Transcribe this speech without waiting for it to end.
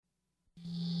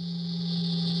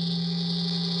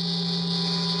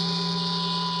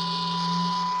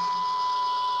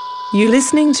You're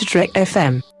listening to Trek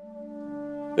FM.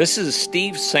 This is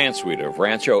Steve Sansweet of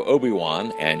Rancho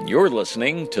Obi-Wan, and you're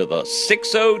listening to the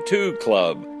 602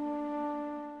 Club.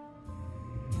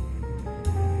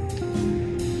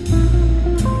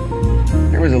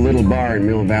 There was a little bar in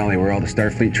Mill Valley where all the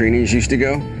Starfleet trainees used to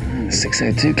go. The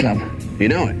 602 Club. You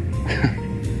know it?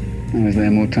 I was there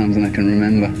more times than I can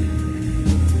remember.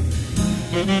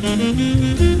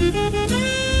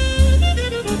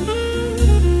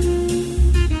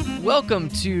 Welcome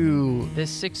to the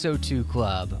 602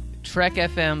 Club. Trek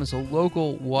FM is a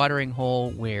local watering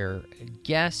hole where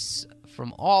guests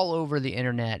from all over the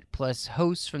internet, plus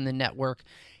hosts from the network,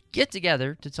 get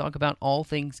together to talk about all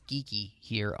things geeky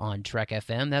here on Trek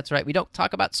FM. That's right, we don't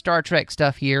talk about Star Trek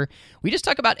stuff here. We just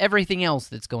talk about everything else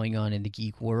that's going on in the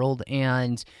geek world.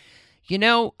 And, you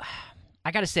know,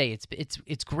 I gotta say,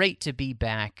 it's great to be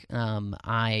back.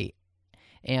 I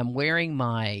am wearing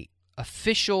my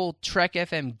official Trek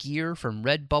FM gear from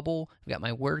Redbubble. I've got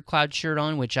my Word Cloud shirt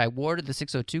on, which I wore to the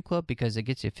 602 Club because it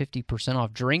gets you 50%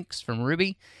 off drinks from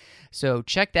Ruby. So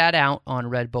check that out on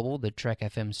Redbubble, the Trek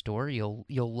FM store. You'll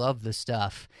love the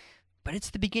stuff. But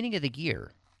it's the beginning of the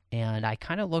year, and I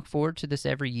kind of look forward to this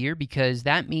every year because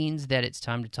that means that it's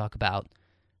time to talk about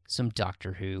some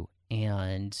Doctor Who.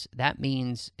 And that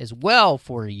means as well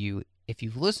for you, if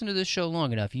you've listened to this show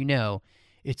long enough, you know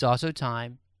it's also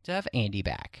time to have Andy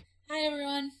back. Hi,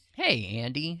 everyone. Hey,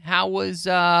 Andy. How was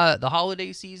the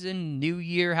holiday season, New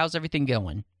Year? How's everything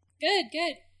going? Good.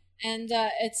 And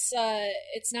it's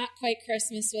not quite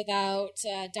Christmas without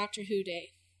Doctor Who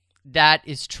Day. That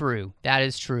is true.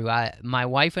 My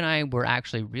wife and I were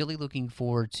actually really looking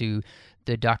forward to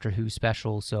the Doctor Who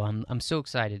special, so I'm so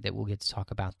excited that we'll get to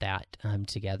talk about that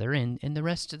together and the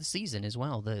rest of the season as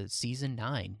well, the season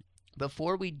 9.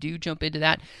 Before we do jump into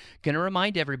that, going to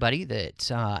remind everybody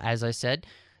that, as I said,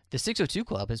 the 602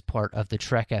 Club is part of the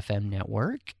Trek FM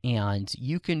network, and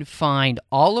you can find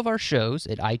all of our shows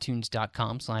at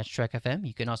itunes.com/trekfm.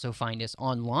 You can also find us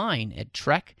online at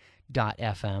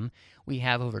trek.fm. We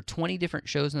have over 20 different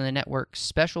shows on the network,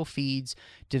 special feeds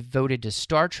devoted to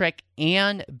Star Trek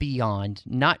and beyond,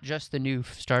 not just the new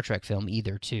Star Trek film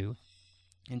either, too.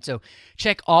 And so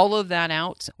check all of that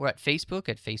out. We're at Facebook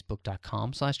at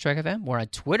facebook.com/trekfm. We're on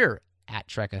Twitter at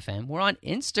trekfm. We're on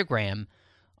Instagram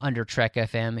under Trek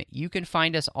FM. You can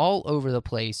find us all over the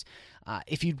place.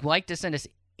 If you'd like to send us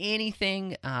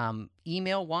anything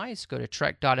email-wise, go to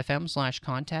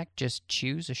trek.fm/contact. Just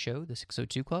choose a show, the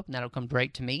 602 Club, and that'll come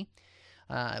right to me.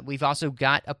 We've also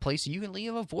got a place you can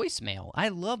leave a voicemail. I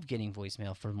love getting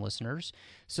voicemail from listeners.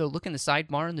 So look in the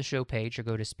sidebar on the show page or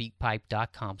go to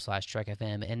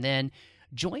speakpipe.com/trekfm, and then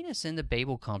join us in the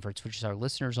Babel Conference, which is our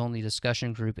listeners-only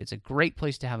discussion group. It's a great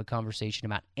place to have a conversation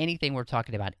about anything we're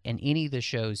talking about and any of the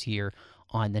shows here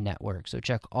on the network. So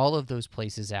check all of those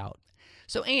places out.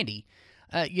 So, Andy,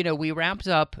 we wrapped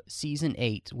up Season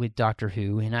 8 with Doctor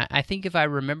Who, and I think if I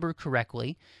remember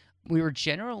correctly, we were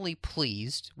generally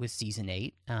pleased with Season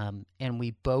 8, and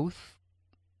we both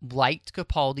liked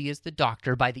Capaldi as the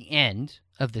Doctor by the end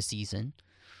of the season.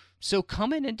 So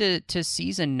coming into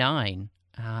Season 9,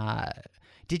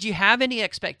 did you have any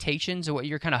expectations of what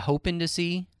you're kind of hoping to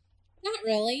see? Not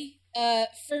really.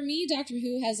 For me, Doctor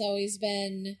Who has always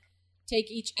been take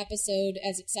each episode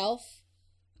as itself,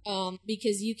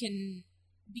 because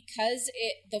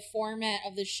the format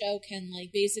of the show can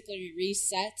basically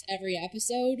reset every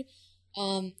episode.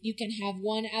 You can have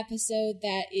one episode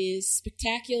that is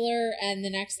spectacular and the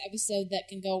next episode that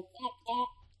can go womp womp.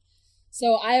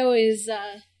 So I always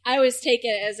take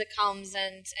it as it comes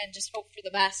and just hope for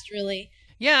the best, really.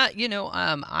 Yeah,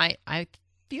 I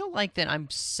feel like that I'm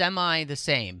semi the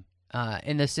same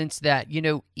in the sense that,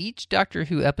 each Doctor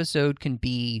Who episode can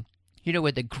be,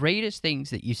 with the greatest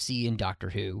things that you see in Doctor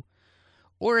Who,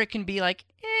 or it can be like,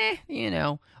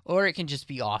 or it can just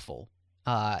be awful.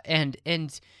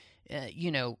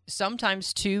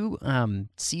 Sometimes too,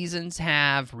 seasons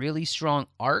have really strong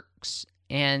arcs,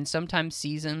 and sometimes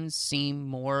seasons seem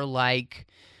more like,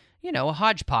 a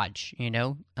hodgepodge,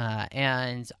 and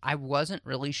I wasn't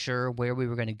really sure where we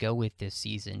were going to go with this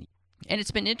season. And it's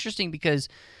been interesting because,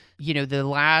 the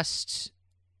last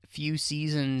few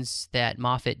seasons that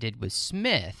Moffat did with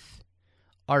Smith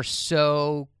are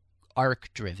so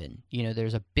arc-driven.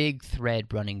 There's a big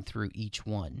thread running through each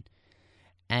one.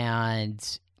 And,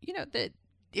 that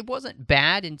it wasn't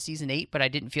bad in Season 8, but I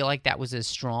didn't feel like that was as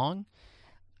strong.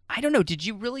 I don't know, did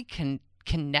you really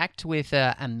connect with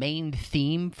a main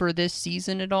theme for this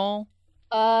season at all?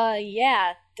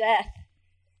 Yeah, death.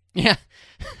 Yeah.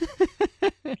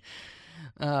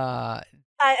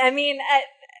 I mean,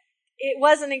 it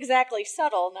wasn't exactly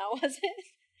subtle, now was it?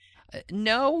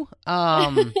 No.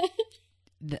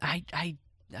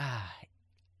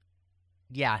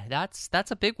 Yeah,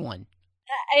 that's a big one.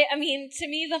 I mean, to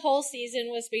me, the whole season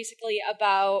was basically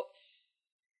about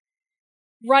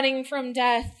running from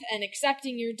death and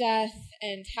accepting your death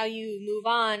and how you move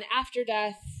on after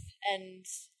death and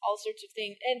all sorts of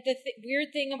things. And the weird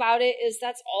thing about it is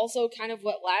that's also kind of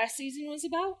what last season was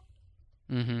about.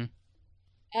 Mm-hmm.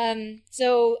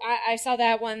 So I saw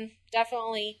that one.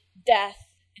 Definitely death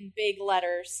in big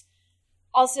letters.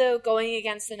 Also going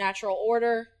against the natural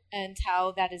order and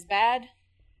how that is bad.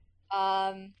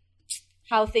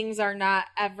 How things are not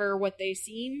ever what they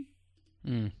seem.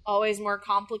 Always more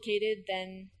complicated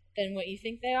than what you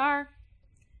think they are.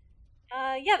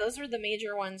 Yeah, those were the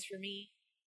major ones for me.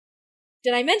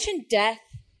 Did I mention death?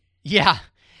 Yeah,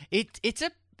 it's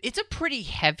a pretty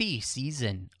heavy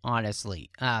season, honestly.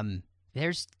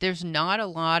 There's not a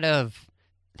lot of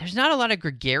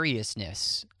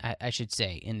gregariousness, I should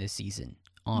say, in this season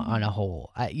on a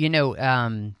whole.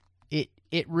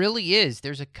 It really is.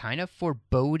 There's a kind of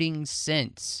foreboding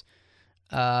sense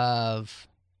of,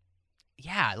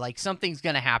 yeah, like something's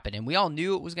going to happen. And we all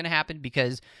knew it was going to happen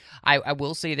because I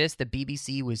will say this, the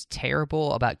BBC was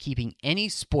terrible about keeping any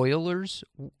spoilers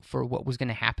for what was going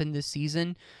to happen this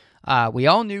season. We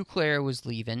all knew Clara was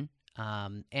leaving,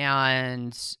 so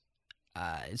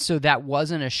that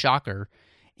wasn't a shocker.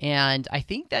 And I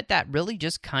think that really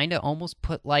just kind of almost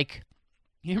put, like,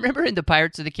 you remember in the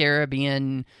Pirates of the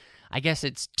Caribbean, I guess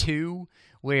it's 2,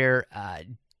 where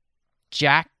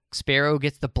Jack Sparrow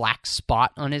gets the black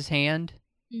spot on his hand.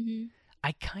 Mm-hmm.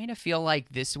 I kind of feel like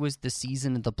this was the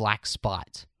season of the black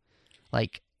spot.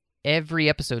 Like, every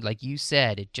episode, like you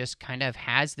said, it just kind of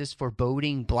has this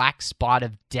foreboding black spot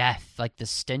of death, like the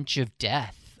stench of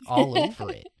death all over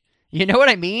it. You know what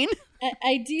I mean?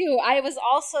 I do. I was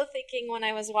also thinking when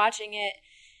I was watching it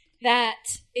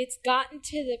that it's gotten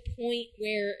to the point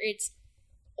where it's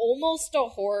almost a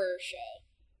horror show.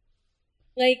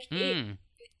 Like, in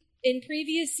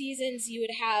previous seasons, you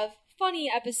would have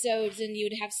funny episodes and you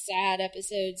would have sad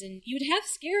episodes and you would have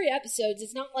scary episodes.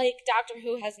 It's not like Doctor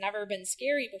Who has never been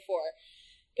scary before,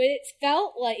 but it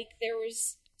felt like there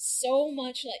was so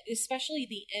much, like, especially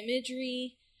the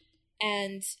imagery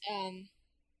and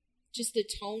just the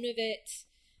tone of it.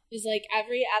 It was like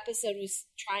every episode was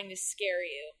trying to scare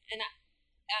you. And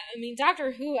I mean,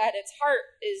 Doctor Who at its heart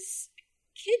is a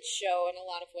kid's show in a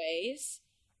lot of ways.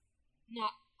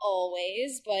 Not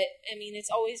always, but I mean, it's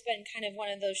always been kind of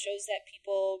one of those shows that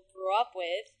people grew up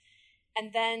with.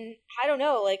 And then, I don't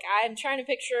know, like, I'm trying to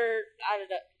picture,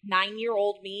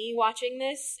 9-year-old me watching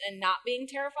this and not being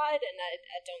terrified, and I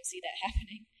don't see that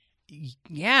happening.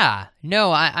 Yeah,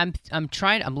 no, I'm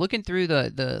looking through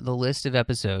the list of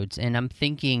episodes, and I'm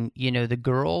thinking, the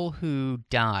girl who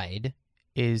died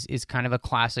is kind of a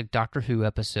classic Doctor Who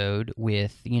episode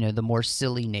with, the more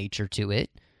silly nature to it,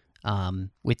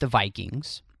 with the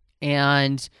Vikings.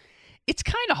 And it's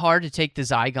kind of hard to take the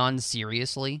Zygons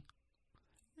seriously.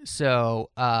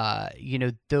 So,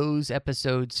 those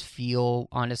episodes feel,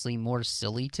 honestly, more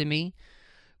silly to me.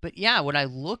 But yeah, when I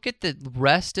look at the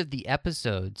rest of the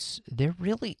episodes, there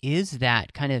really is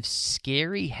that kind of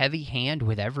scary, heavy hand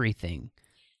with everything.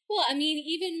 Well, I mean,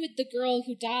 even with the girl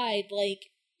who died,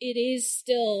 like, it is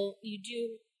still, you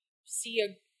do see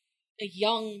a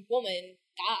young woman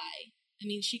die. I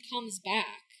mean, she comes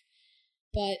back,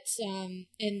 but,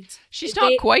 and... She's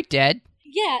not quite dead.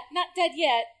 Yeah, not dead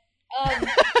yet.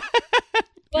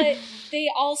 But they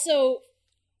also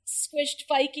squished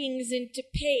Vikings into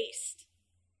paste.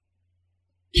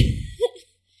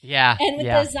 Yeah. And with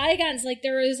the Zygons, like,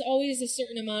 there is always a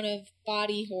certain amount of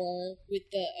body horror with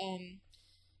the,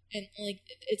 and, like,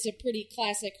 it's a pretty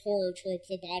classic horror trope,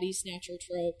 the body snatcher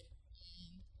trope.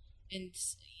 And,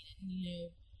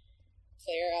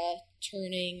 Clara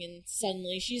turning and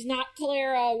suddenly she's not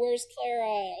Clara. Where's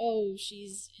Clara? Oh,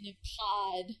 she's in a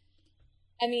pod.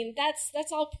 I mean,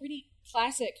 that's all pretty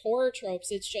classic horror tropes.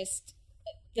 It's just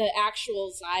the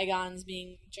actual Zygons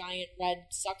being giant red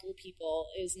sucker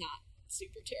people is not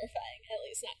super terrifying, at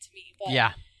least not to me. But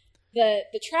yeah,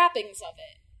 the trappings of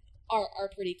it are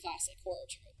pretty classic horror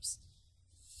tropes.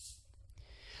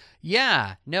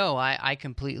 Yeah, no, I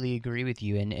completely agree with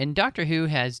you. And Doctor Who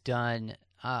has done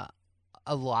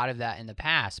a lot of that in the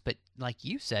past, but like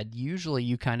you said, usually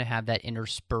you kind of have that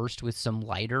interspersed with some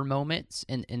lighter moments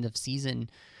in the season.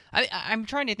 I'm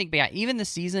trying to think back, even the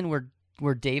season where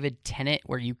David Tennant,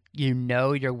 where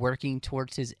you're working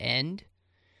towards his end,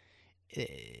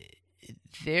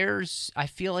 I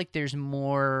feel like there's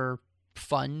more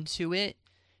fun to it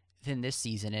than this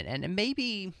season. And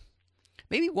maybe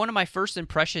one of my first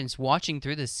impressions watching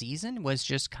through the season was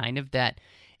just kind of that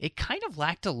it kind of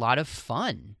lacked a lot of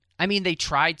fun. I mean, they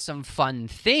tried some fun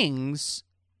things,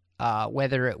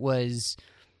 whether it was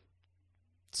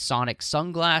sonic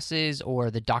sunglasses or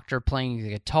the doctor playing the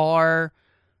guitar,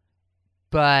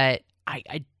 but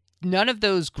I none of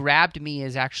those grabbed me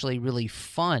as actually really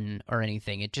fun or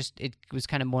anything. It was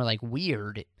kind of more like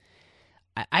weird.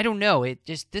 I don't know.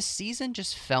 This season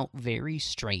just felt very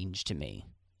strange to me.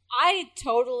 I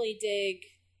totally dig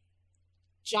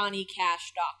Johnny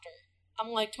Cash Doctor. I'm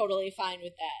like totally fine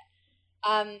with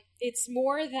that. It's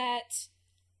more that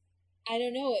I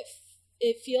don't know.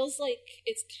 It feels like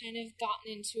it's kind of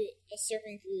gotten into a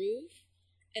certain groove,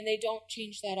 and they don't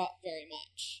change that up very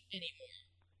much anymore.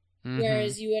 Mm-hmm.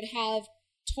 Whereas you would have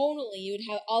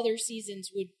other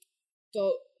seasons would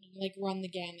go like run the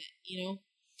gamut, you know.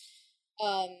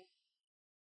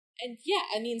 And yeah,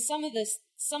 I mean some of the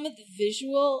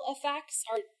visual effects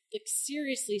are like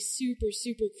seriously super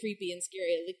super creepy and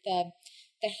scary. Like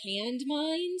the hand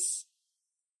mines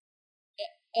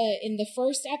in the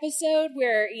first episode,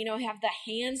 where you know have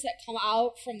the hands that come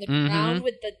out from the ground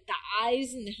with the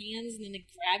eyes and the hands, and then they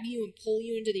grab you and pull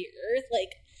you into the earth.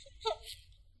 Like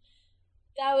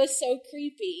that was so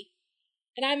creepy,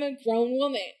 and I'm a grown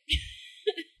woman.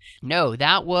 No,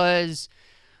 that was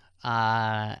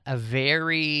a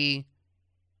very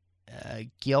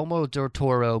Guillermo del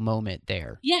Toro moment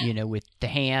there. Yeah. You know, with the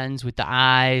hands, with the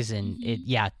eyes, and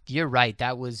yeah, you're right.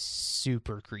 That was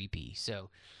super creepy. So,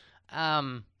 yeah,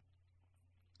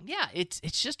 it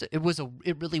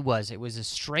really was. It was a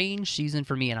strange season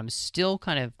for me, and I'm still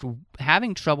kind of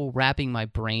having trouble wrapping my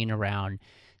brain around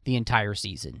the entire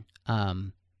season. I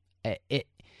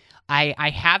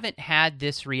haven't had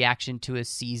this reaction to a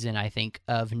season, I think,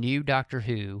 of new Doctor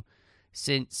Who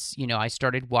since, you know, I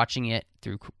started watching it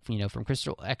through, you know, from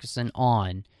Crystal Eccleston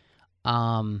on,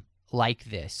 like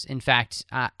this. In fact,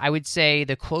 I would say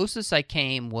the closest I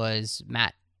came was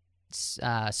Matt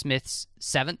Smith's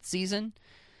 7th season,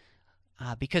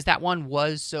 because that one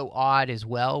was so odd as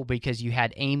well, because you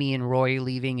had Amy and Roy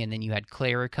leaving, and then you had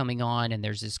Clara coming on, and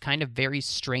there's this kind of very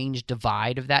strange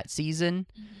divide of that season.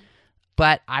 Mm-hmm.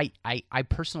 But I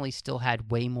personally still had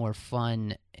way more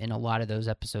fun in a lot of those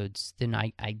episodes than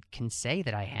I can say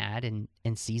that I had in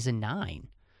season 9.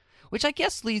 Which I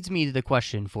guess leads me to the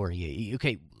question for you.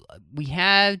 Okay, we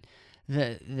had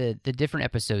the different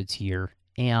episodes here,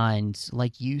 and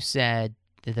like you said,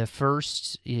 the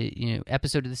first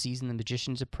episode of the season, The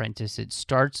Magician's Apprentice, it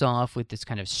starts off with this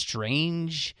kind of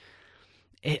strange,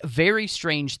 very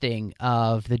strange thing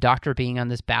of the Doctor being on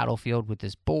this battlefield with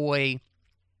this boy,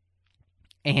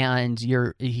 and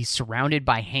he's surrounded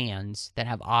by hands that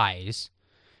have eyes,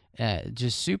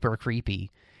 just super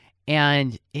creepy,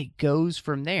 and it goes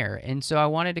from there. And so I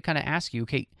wanted to kind of ask you,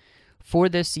 okay, for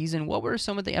this season, what were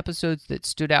some of the episodes that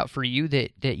stood out for you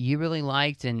that you really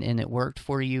liked and it worked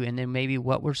for you? And then maybe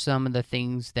what were some of the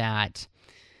things that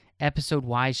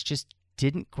episode-wise just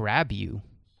didn't grab you?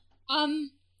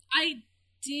 I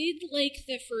did like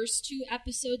the first 2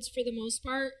 episodes for the most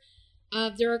part.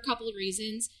 There are a couple of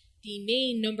reasons. The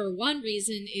main number one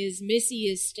reason is Missy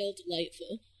is still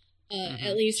delightful.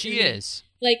 At least she is.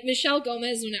 Like Michelle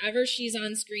Gomez, whenever she's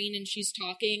on screen and she's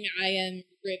talking, I am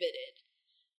riveted.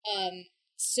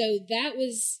 So that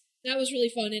was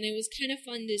really fun, and it was kind of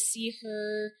fun to see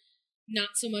her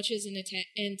not so much as an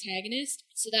antagonist.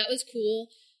 So that was cool.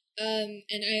 And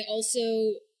I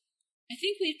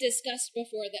think we've discussed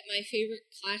before that my favorite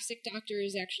classic Doctor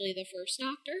is actually the first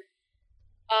Doctor.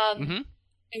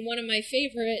 And one of my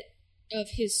favorite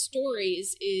of his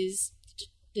stories is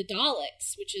the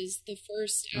Daleks, which is the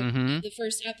first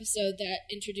episode that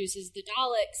introduces the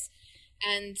Daleks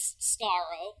and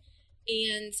Skaro.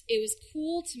 And it was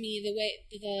cool to me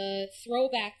the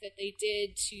throwback that they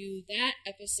did to that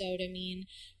episode. I mean,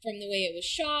 from the way it was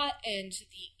shot and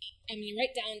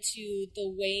right down to the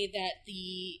way that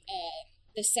the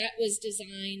set was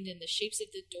designed and the shapes of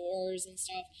the doors and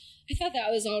stuff. I thought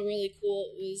that was all really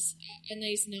cool. It was a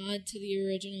nice nod to the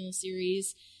original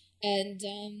series. And,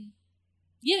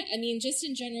 yeah, I mean, just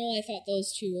in general, I thought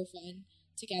those 2 were fun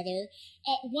together.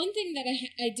 One thing that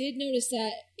I did notice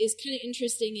that is kind of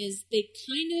interesting is they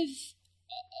kind of,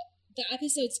 the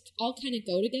episodes all kind of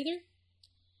go together.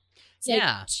 It's like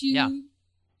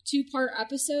 2-part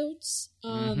episodes.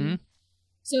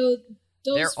 So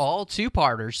they're all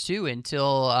 2-parters, too,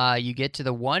 until you get to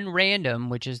the one random,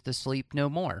 which is the Sleep No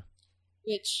More.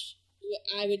 Which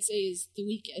I would say is the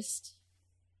weakest.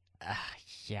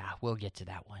 Yeah, we'll get to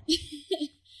that one.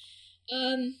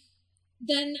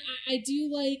 Then I do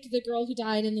like The Girl Who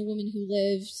Died and The Woman Who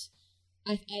Lived.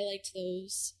 I liked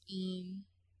those.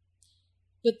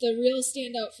 But the real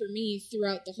standout for me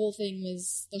throughout the whole thing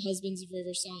was The Husbands of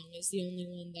River Song is the only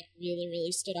one that really,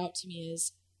 really stood out to me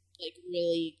as, like,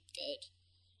 really good.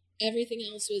 Everything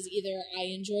else was either I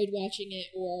enjoyed watching it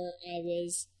or it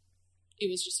was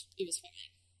fine.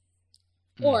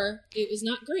 Or it was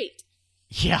not great.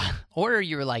 Yeah. Or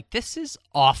you were like, this is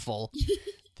awful.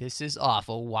 This is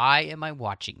awful. Why am I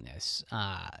watching this?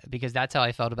 Because that's how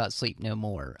I felt about Sleep No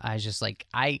More. I was just like,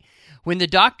 when the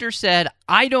doctor said,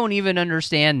 I don't even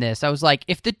understand this, I was like,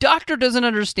 if the doctor doesn't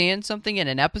understand something in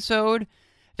an episode,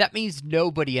 that means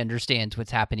nobody understands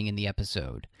what's happening in the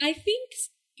episode. I think,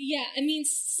 yeah, I mean,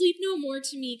 Sleep No More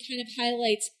to me kind of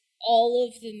highlights all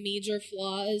of the major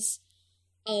flaws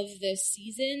of this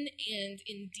season, and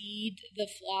indeed the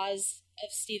flaws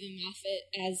of Stephen Moffat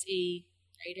as a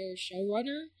writer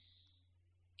showrunner,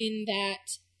 in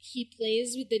that he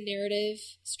plays with the narrative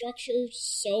structure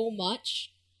so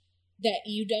much that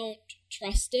you don't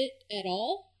trust it at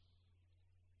all,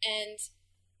 and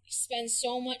spends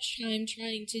so much time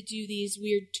trying to do these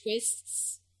weird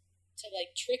twists to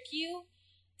like trick you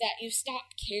that you stop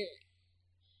caring.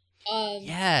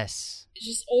 Yes.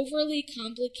 Just overly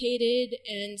complicated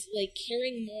and like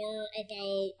caring more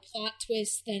about plot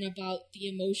twists than about the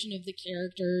emotion of the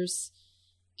characters.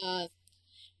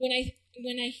 When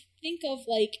I think of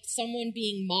like someone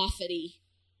being Moffat-y,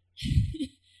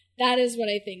 that is what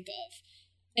I think of.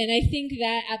 And I think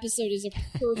that episode is a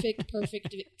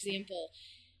perfect example.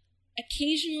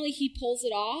 Occasionally he pulls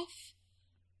it off,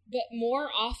 but more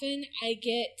often I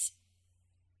get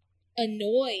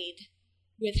annoyed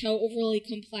with how overly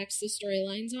complex the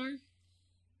storylines are.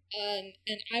 And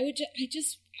I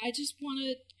just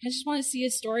want to see a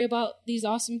story about these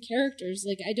awesome characters.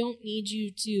 Like, I don't need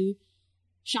you to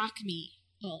shock me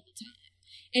all the time.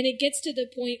 And it gets to the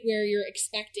point where you're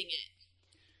expecting it.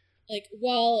 Like,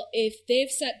 well, if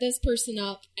they've set this person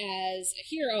up as a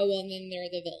hero, well, then they're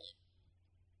the villain.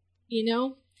 You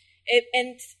know?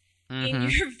 In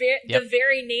the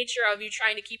very nature of you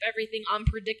trying to keep everything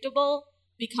unpredictable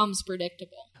becomes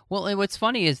predictable. Well, and what's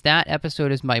funny is that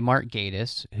episode is by Mark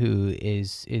Gatiss, who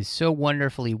is so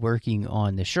wonderfully working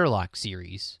on the Sherlock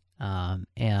series.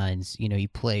 And, you know, he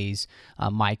plays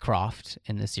Mycroft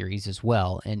in the series as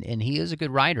well. And he is a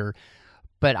good writer.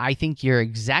 But I think you're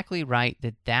exactly right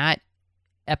that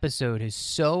episode is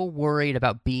so worried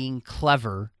about being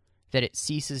clever that it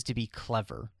ceases to be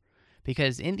clever.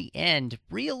 Because in the end,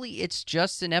 really, it's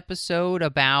just an episode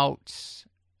about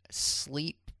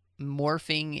sleep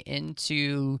morphing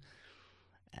into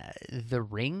the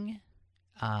ring.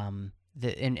 And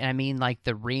I mean, like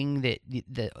the ring that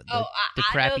the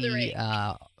crappy,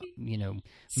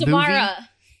 Samara. movie.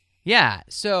 Yeah,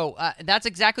 so that's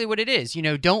exactly what it is. You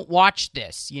know, don't watch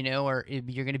this. You know, or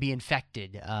you're going to be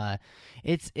infected.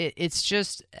 It's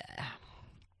just.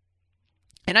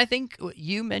 And I think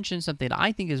you mentioned something that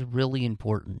I think is really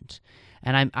important,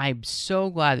 and I'm so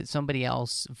glad that somebody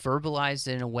else verbalized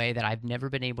it in a way that I've never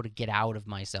been able to get out of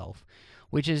myself,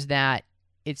 which is that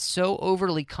it's so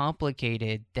overly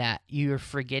complicated that you're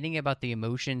forgetting about the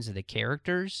emotions of the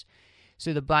characters,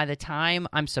 so that by the time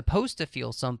I'm supposed to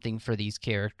feel something for these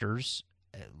characters,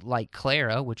 like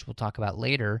Clara, which we'll talk about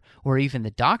later, or even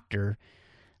the Doctor,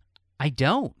 I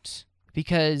don't,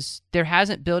 because there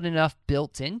hasn't been enough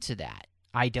built into that.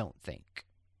 I don't think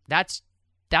that's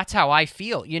how I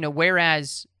feel, you know,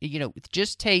 whereas, you know,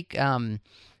 just take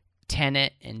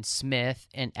Tennant and Smith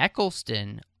and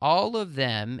Eccleston, all of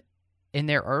them in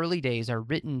their early days are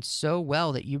written so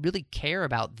well that you really care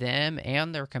about them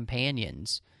and their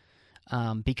companions,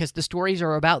 because the stories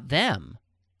are about them,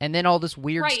 and then all this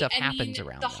weird stuff happens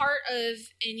around the them. heart of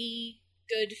any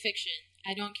good fiction,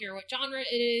 I don't care what genre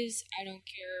it is, I don't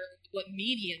care what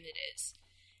medium it is,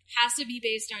 has to be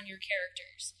based on your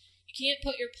characters. You can't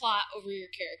put your plot over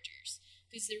your characters.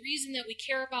 Because the reason that we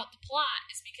care about the plot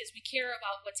is because we care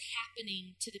about what's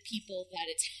happening to the people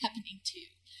that it's happening to,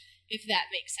 if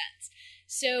that makes sense.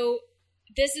 So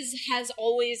this has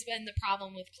always been the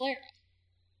problem with Clara,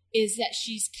 is that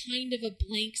she's kind of a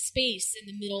blank space in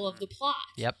the middle of the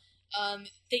plot. Yep.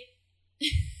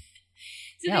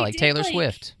 Like Taylor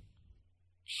Swift.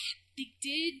 They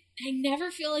did. I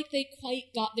never feel like they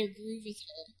quite got their groove with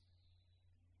her.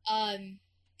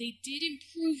 They did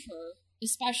improve her,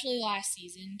 especially last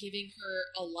season. Giving her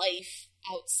a life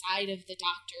outside of the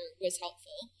Doctor was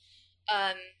helpful.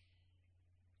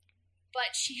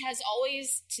 But she has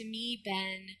always, to me,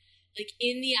 been, like,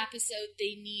 in the episode,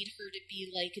 they need her to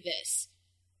be like this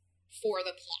for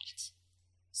the plot.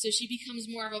 So she becomes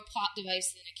more of a plot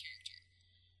device than a character.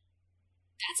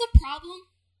 That's a problem.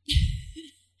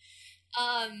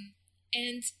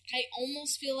 And I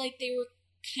almost feel like they were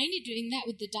kind of doing that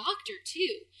with the Doctor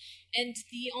too. And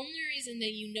the only reason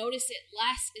that you notice it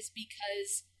less is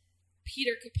because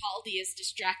Peter Capaldi is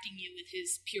distracting you with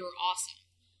his pure awesome.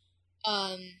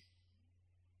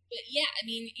 But yeah, I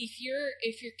mean, if your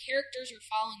characters are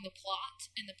following the plot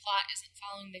and the plot isn't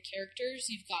following the characters,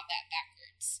 you've got that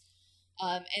backwards.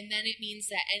 And then it means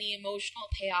that any emotional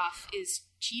payoff is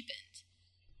cheapened.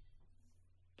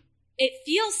 It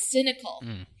feels cynical.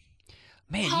 Man,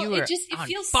 well, you are it on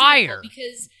feels fire.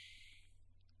 Because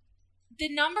the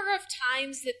number of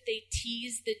times that they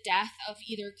tease the death of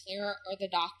either Clara or the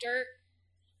Doctor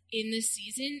in this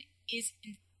season is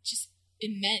just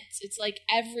immense. It's like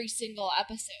every single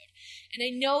episode. And I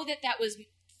know that was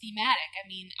thematic. I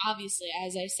mean, obviously,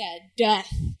 as I said,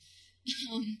 death.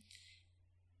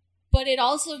 But it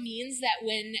also means that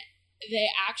when they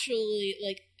actually,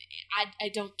 like, I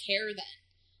don't care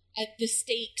then. The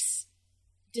stakes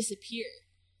disappear.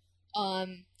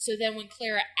 So then when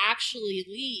Clara actually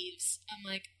leaves, I'm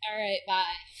like, all right,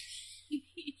 bye.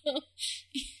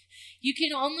 You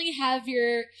can only have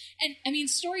and I mean,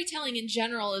 storytelling in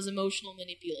general is emotional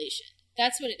manipulation.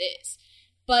 That's what it is.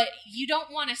 But you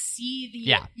don't want to see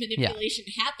the manipulation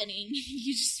happening.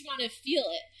 You just want to feel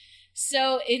it.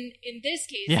 So in this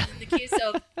case, in the case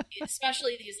of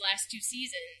especially these last two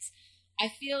seasons, I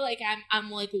feel like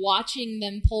I'm like watching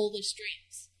them pull the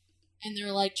strings. And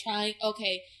they're like trying,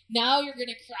 okay, now you're going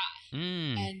to cry.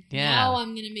 And now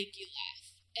I'm going to make you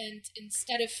laugh. And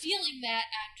instead of feeling that,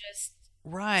 I'm just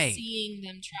seeing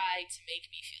them try to make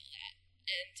me feel that.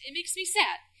 And it makes me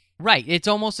sad. Right. It's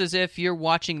almost as if you're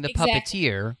watching the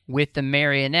puppeteer with the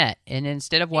marionette. And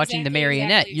instead of watching the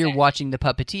marionette, you're watching the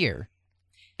puppeteer.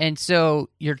 And so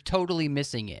you're totally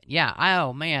missing it. Yeah.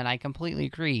 Oh, man, I completely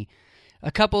agree.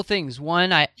 A couple things.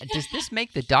 One, does this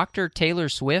make the Dr. Taylor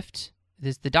Swift?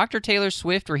 Is the Dr. Taylor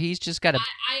Swift where he's just got a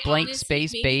blank honestly,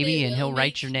 space baby and he'll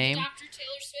write your name? Dr.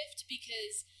 Taylor Swift,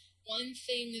 because one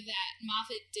thing that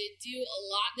Moffat did do a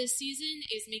lot this season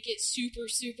is make it super,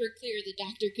 super clear the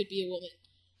Doctor could be a woman.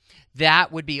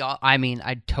 That would be I mean,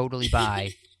 I'd totally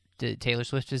buy the Taylor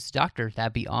Swift as Doctor.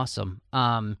 That'd be awesome.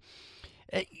 And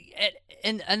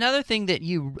another thing that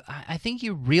I think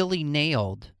you really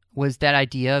nailed was that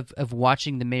idea of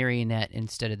watching the marionette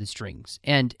instead of the strings.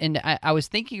 And I was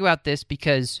thinking about this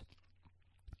because,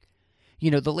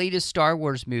 you know, the latest Star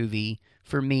Wars movie,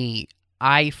 for me,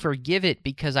 I forgive it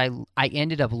because I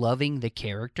ended up loving the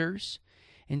characters.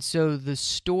 And so the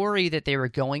story that they were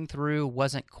going through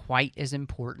wasn't quite as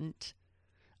important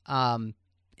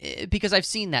because I've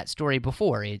seen that story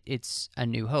before. It's A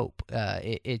New Hope.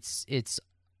 It's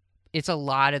a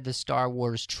lot of the Star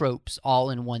Wars tropes all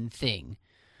in one thing.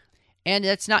 And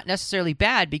that's not necessarily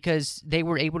bad because they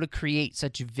were able to create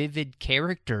such vivid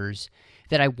characters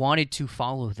that I wanted to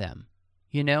follow them,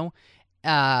 you know?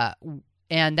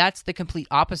 And that's the complete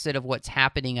opposite of what's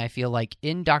happening, I feel like,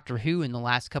 in Doctor Who in the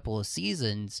last couple of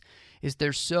seasons, is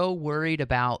they're so worried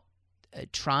about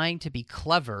trying to be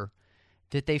clever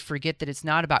that they forget that it's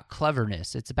not about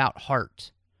cleverness, it's about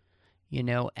heart, you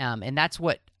know? And that's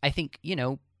what I think, you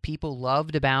know, people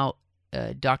loved about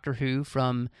Doctor Who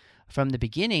from the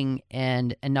beginning,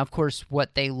 and of course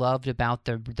what they loved about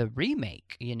the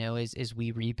remake, you know, is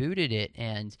we rebooted it,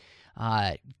 and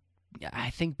I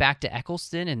think back to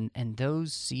Eccleston, and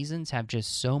those seasons have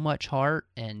just so much heart,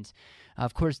 and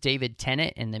of course David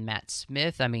Tennant and then Matt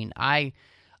Smith. I mean, I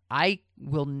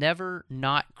will never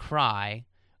not cry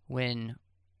when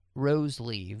Rose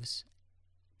leaves,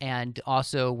 and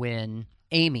also when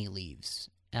Amy leaves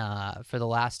for the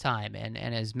last time, and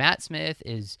as Matt Smith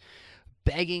is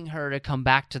begging her to come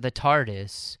back to the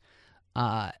TARDIS,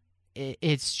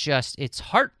 it's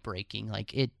heartbreaking.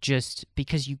 Like, it just,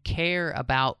 because you care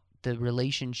about the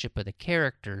relationship of the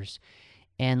characters,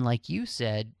 and like you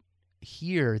said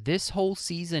here, this whole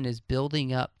season is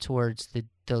building up towards the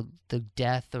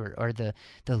death or the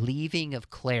leaving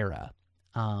of Clara,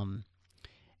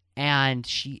 and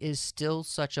she is still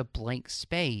such a blank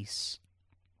space.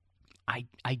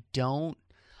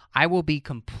 I will be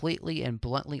completely and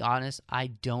bluntly honest, I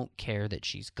don't care that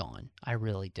she's gone. I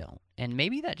really don't. And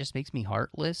maybe that just makes me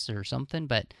heartless or something,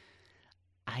 but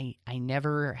I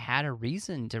never had a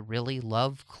reason to really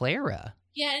love Clara.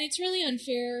 Yeah, and it's really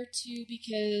unfair, too,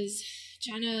 because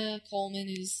Jenna Coleman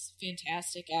is a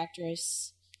fantastic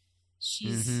actress.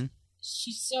 She's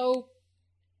so...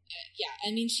 yeah,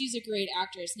 I mean, she's a great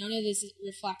actress. None of this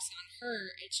reflects on her.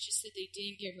 It's just that they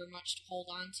didn't give her much to hold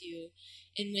on to.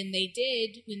 And when they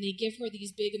did, when they give her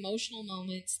these big emotional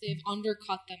moments, they've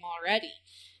undercut them already.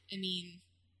 I mean,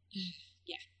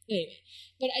 yeah. Anyway.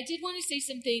 But I did want to say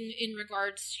something in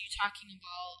regards to you talking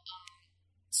about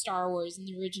Star Wars and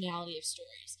the originality of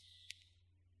stories.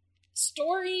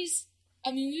 stories,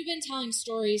 I mean, we've been telling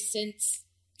stories since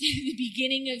the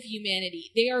beginning of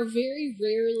humanity. They are very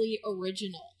rarely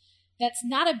original. That's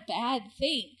not a bad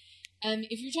thing.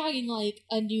 If you're talking like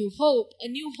A New Hope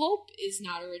is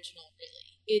not original,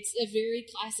 really. It's a very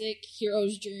classic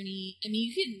hero's journey. I mean,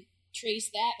 you can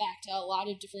trace that back to a lot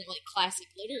of different like classic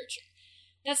literature.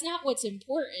 That's not what's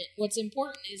important. What's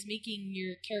important is making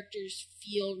your characters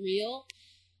feel real.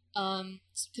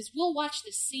 Because we'll watch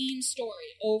the same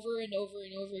story over and over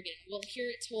and over again. We'll hear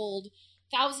it told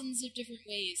thousands of different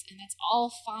ways, and that's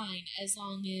all fine as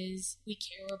long as we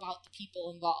care about the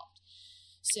people involved.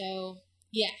 So,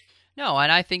 yeah. No,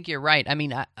 and I think you're right. I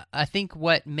mean, I think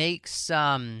what makes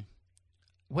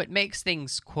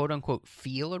things quote unquote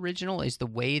feel original is the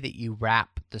way that you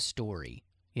wrap the story.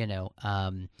 You know,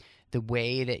 the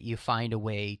way that you find a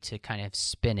way to kind of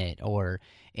spin it, or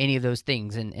any of those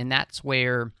things, and that's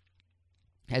where,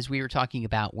 as we were talking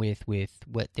about with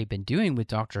what they've been doing with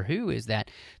Doctor Who, is that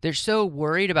they're so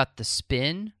worried about the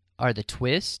spin or the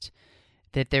twist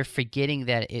that they're forgetting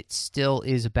that it still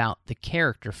is about the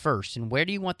character first. And where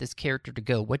do you want this character to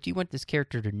go? What do you want this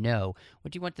character to know?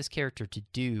 What do you want this character to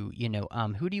do? You know,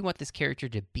 who do you want this character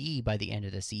to be by the end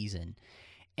of the season?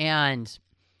 And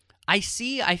I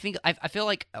feel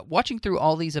like watching through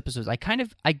all these episodes,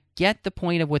 I get the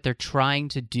point of what they're trying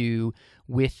to do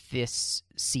with this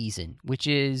season, which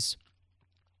is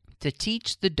to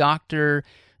teach the Doctor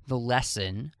the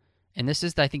lesson. And this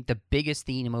is, I think, the biggest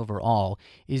theme overall,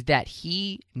 is that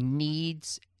he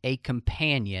needs a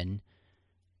companion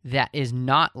that is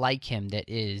not like him, that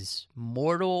is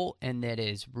mortal and that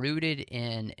is rooted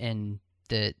in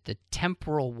the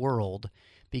temporal world,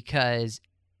 because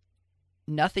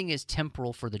nothing is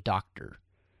temporal for the Doctor.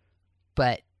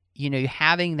 But, you know,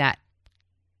 having that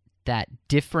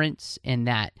difference and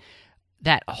that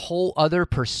whole other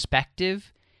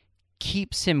perspective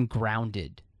keeps him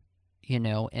grounded. You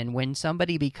know, and when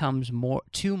somebody becomes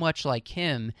too much like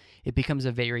him, it becomes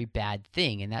a very bad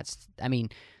thing. And that's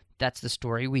the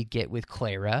story we get with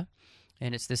Clara,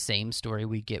 and it's the same story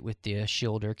we get with the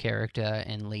Shielder character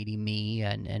and Lady Me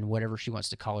and whatever she wants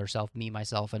to call herself, me,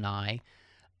 myself, and I.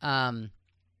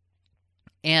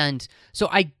 And so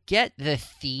I get the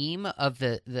theme of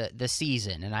the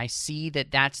season, and I see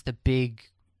that that's the big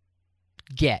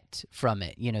get from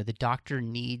it. You know, the Doctor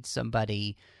needs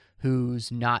somebody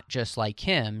who's not just like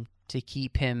him to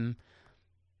keep him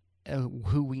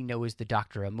who we know as the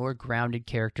Doctor, a more grounded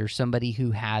character, somebody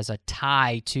who has a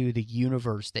tie to the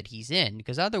universe that he's in,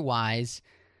 because otherwise,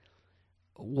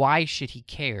 why should he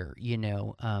care, you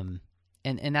know?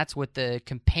 And that's what the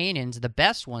companions, the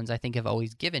best ones, I think, have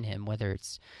always given him, whether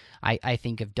it's, I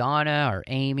think of Donna or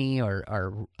Amy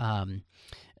or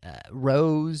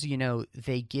Rose, you know,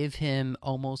 they give him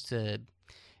almost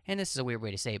and this is a weird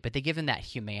way to say it, but they give him that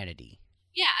humanity.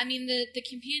 Yeah, I mean, the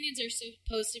companions are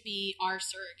supposed to be our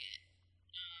surrogate.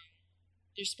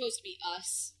 They're supposed to be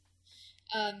us.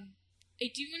 I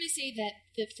do want to say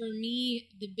that for me,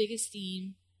 the biggest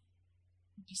theme,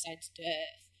 besides death,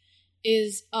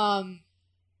 is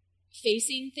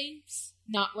facing things,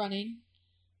 not running.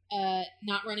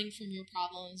 Not running from your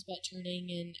problems, but turning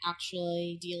and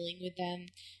actually dealing with them.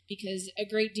 Because a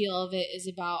great deal of it is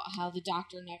about how the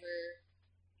Doctor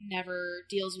never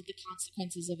deals with the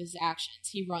consequences of his actions.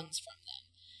 He runs from them.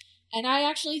 And I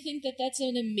actually think that that's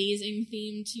an amazing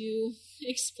theme to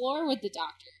explore with the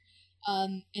Doctor.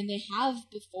 And they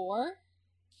have before.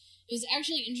 It was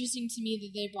actually interesting to me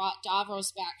that they brought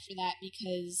Davros back for that,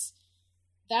 because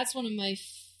that's one of my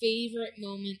favorite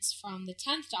moments from the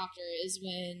 10th Doctor, is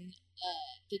when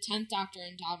the 10th Doctor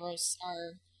and Davros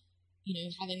are, you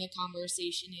know, having a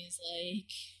conversation. He's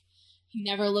like, he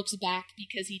never looks back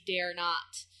because he dare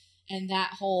not. And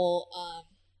that whole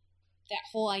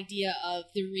idea of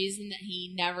the reason that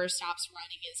he never stops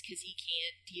running is because he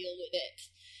can't deal with it.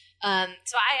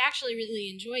 So I actually really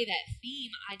enjoy that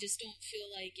theme. I just don't feel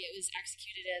like it was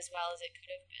executed as well as it could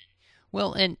have been.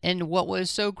 Well, and what was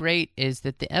so great is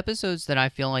that the episodes that I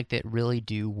feel like that really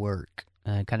do work,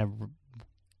 kind of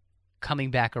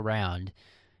coming back around,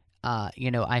 you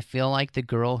know, I feel like the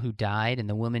girl who died and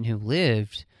the woman who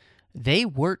lived, they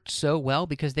worked so well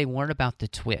because they weren't about the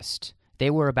twist. They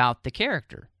were about the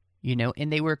character, you know,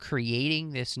 and they were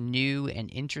creating this new and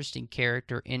interesting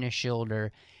character in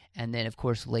Ashildr, and then, of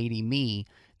course, Lady Me,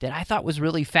 that I thought was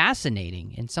really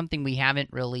fascinating and something we haven't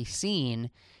really seen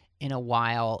in a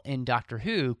while in Doctor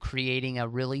Who, creating a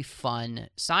really fun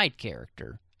side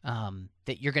character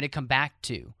that you're going to come back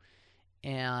to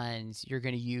and you're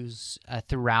going to use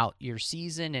throughout your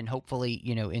season and hopefully,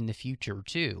 you know, in the future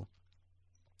too.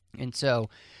 And so,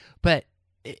 but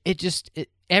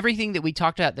everything that we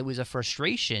talked about that was a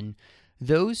frustration,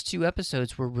 those 2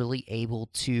 episodes were really able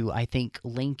to, I think,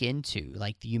 link into.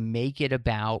 Like, you make it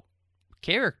about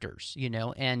characters,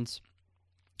 and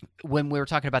when we were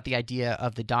talking about the idea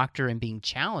of the Doctor and being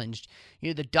challenged,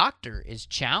 the Doctor is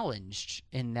challenged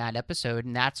in that episode,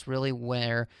 and that's really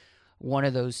where one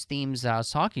of those themes I was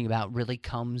talking about really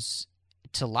comes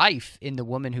to life in The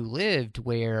Woman Who Lived,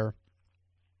 where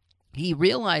he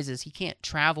realizes he can't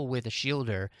travel with a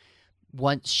shielder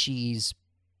once she's,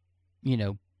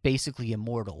 basically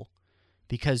immortal,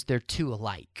 because they're too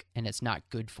alike, and it's not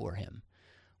good for him.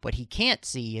 What he can't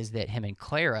see is that him and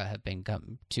Clara have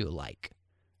become too alike.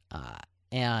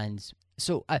 And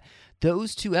so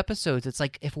those 2 episodes, it's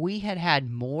like if we had had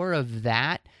more of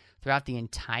that throughout the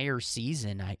entire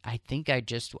season, I think I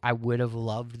would have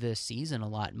loved this season a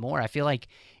lot more. I feel like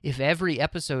if every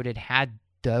episode had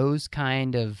those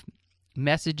kind of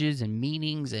messages and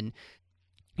meanings and,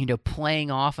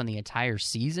 playing off on the entire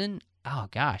season, oh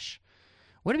gosh,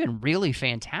 would have been really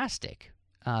fantastic.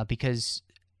 Because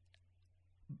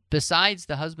besides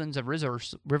The Husbands of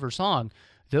River Song,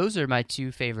 those are my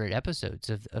 2 favorite episodes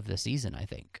of the season, I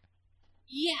think.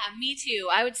 Yeah, me too.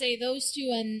 I would say those 2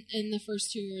 and the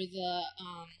first 2 are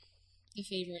the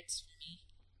favorites for me.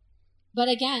 But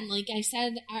again, like I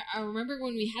said, I remember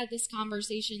when we had this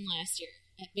conversation last year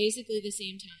at basically the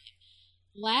same time.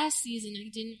 Last season, I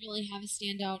didn't really have a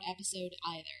standout episode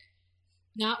either.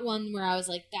 Not one where I was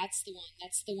like, that's the one.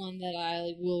 That's the one that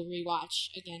I will rewatch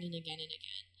again and again and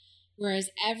again. Whereas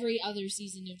every other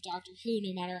season of Doctor Who,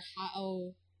 no matter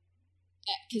how...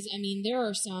 Because, there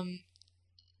are some,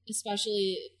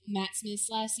 especially Matt Smith's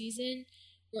last season,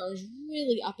 where it was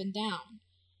really up and down.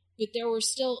 But there were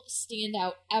still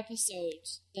standout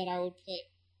episodes that I would put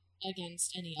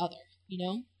against any other,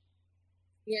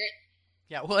 Where...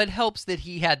 Yeah, well, it helps that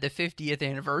he had the 50th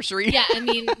anniversary. Yeah,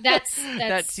 that's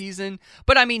that season.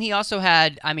 But he also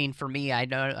had. For me, I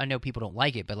know people don't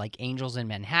like it, but like Angels in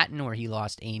Manhattan, where he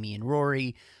lost Amy and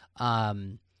Rory.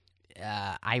 Let's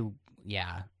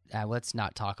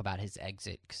not talk about his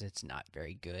exit because it's not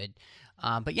very good.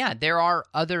 But yeah, there are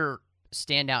other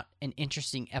standout and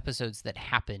interesting episodes that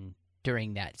happen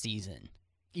during that season.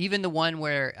 Even the one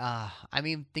where,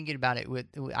 thinking about it,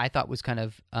 I thought was kind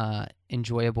of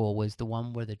enjoyable was the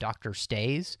one where the Doctor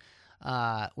stays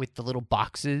with the little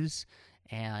boxes,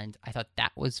 and I thought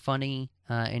that was funny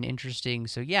and interesting.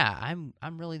 So yeah, I'm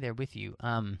really there with you.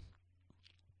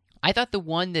 I thought the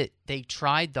one that they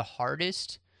tried the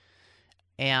hardest,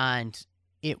 and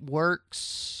it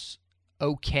works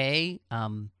okay.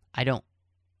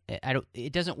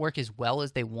 It doesn't work as well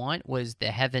as they want. Was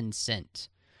the Heaven Sent,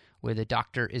 where the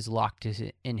Doctor is locked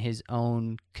in his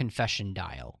own confession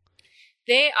dial.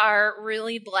 They are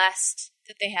really blessed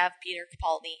that they have Peter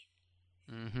Capaldi.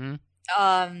 Mm-hmm.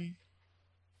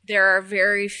 There are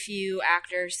very few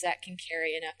actors that can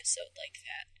carry an episode like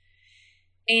that.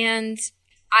 And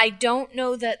I don't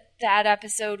know that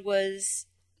episode was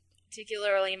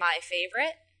particularly my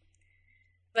favorite,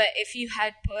 but if you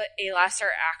had put a lesser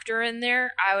actor in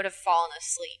there, I would have fallen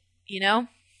asleep,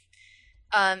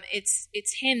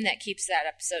 It's him that keeps that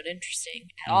episode interesting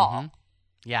at all.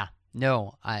 Yeah,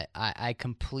 no, I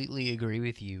completely agree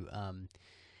with you.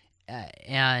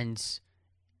 And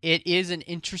it is an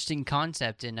interesting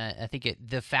concept, and I think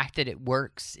the fact that it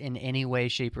works in any way,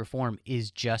 shape, or form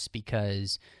is just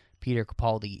because Peter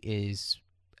Capaldi is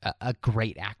a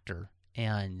great actor.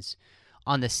 And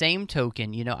on the same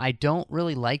token, I don't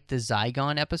really like the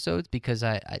Zygon episodes because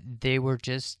they were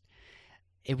just...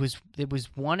 It was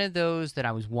one of those that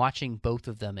I was watching both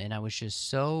of them, and I was just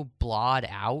so blawed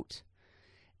out.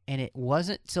 And it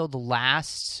wasn't till the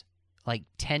last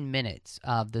 10 minutes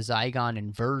of the Zygon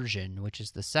Inversion, which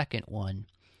is the second one,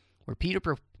 where Peter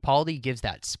Capaldi gives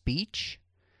that speech,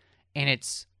 and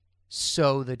it's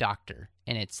so the Doctor.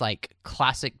 And it's like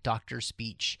classic Doctor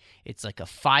speech. It's like a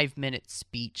 5-minute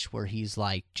speech where he's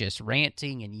just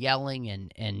ranting and yelling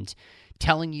and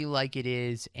telling you like it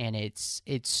is, and it's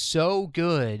so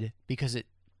good because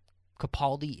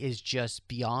Capaldi is just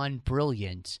beyond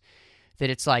brilliant that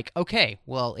it's okay,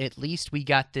 well, at least we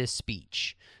got this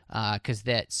speech, because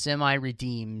that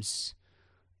semi-redeems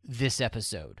this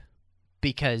episode.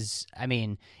 Because,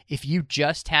 if you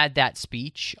just had that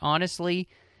speech, honestly,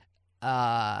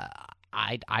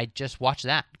 I'd just watch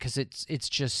that, because it's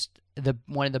just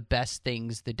one of the best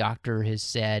things the Doctor has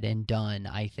said and done,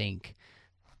 I think,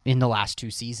 in the last 2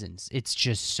 seasons. It's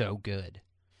just so good.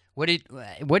 What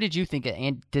did you think?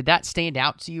 And did that stand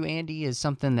out to you, Andy, as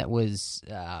something that was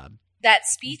that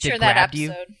speech or that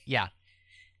episode? You? Yeah,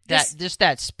 just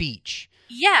that speech.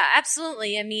 Yeah,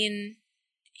 absolutely.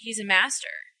 He's a master.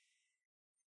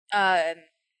 I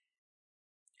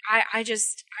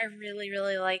really,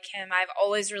 really like him. I've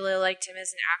always really liked him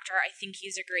as an actor. I think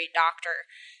he's a great doctor.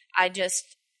 I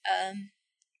just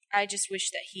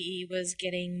wish that he was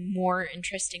getting more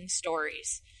interesting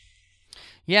stories.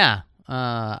 Yeah,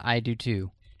 I do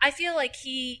too. I feel like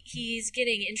he's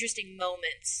getting interesting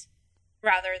moments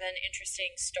rather than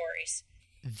interesting stories.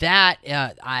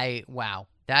 Wow,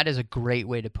 that is a great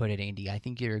way to put it, Andy. I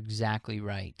think you're exactly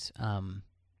right.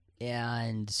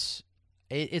 And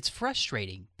it's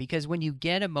frustrating because when you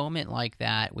get a moment like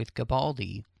that with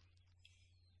Capaldi,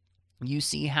 you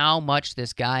see how much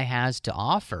this guy has to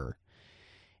offer,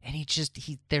 and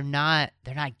they're not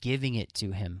giving it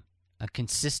to him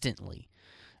consistently,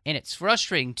 and it's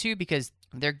frustrating too because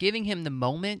they're giving him the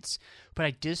moments, but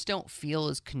I just don't feel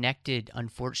as connected,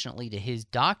 unfortunately, to his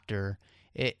doctor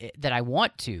that I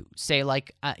want to. Say,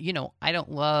 like, I don't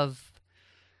love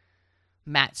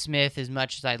Matt Smith as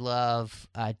much as I love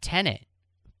Tennant,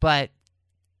 but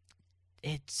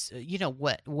it's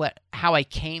how I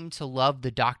came to love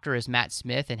the Doctor as Matt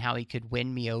Smith and how he could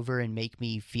win me over and make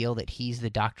me feel that he's the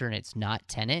Doctor and it's not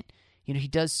Tennant. He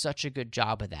does such a good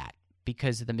job of that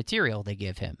because of the material they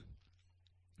give him.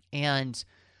 And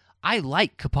I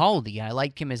like Capaldi. I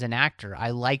like him as an actor. I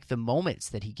like the moments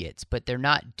that he gets, but they're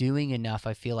not doing enough,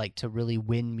 I feel like, to really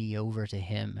win me over to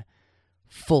him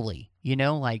fully.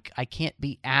 Like, I can't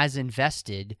be as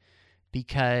invested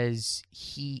because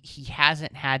he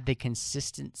hasn't had the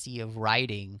consistency of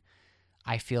writing,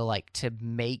 I feel like, to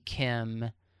make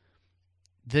him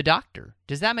the Doctor.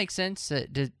 Does that make sense?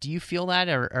 Do you feel that,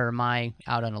 or am I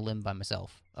out on a limb by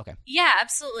myself? Okay. Yeah,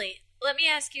 absolutely. Let me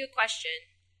ask you a question.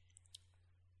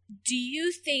 Do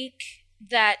you think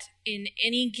that in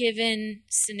any given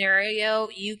scenario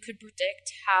you could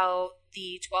predict how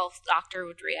the 12th Doctor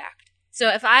would react? So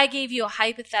if I gave you a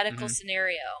hypothetical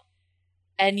scenario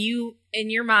and you, in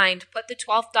your mind, put the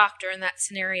 12th Doctor in that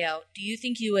scenario, do you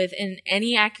think you, with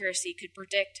any accuracy, could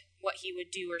predict what he would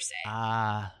do or say?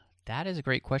 That is a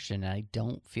great question. I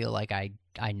don't feel like I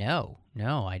know.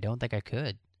 No, I don't think I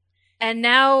could. And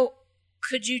now,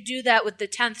 could you do that with the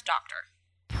 10th Doctor?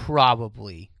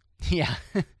 Probably. Yeah.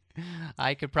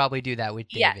 I could probably do that with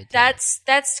David. Yeah,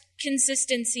 that's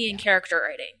consistency in character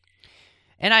writing.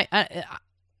 And I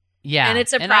and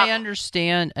it's a problem. I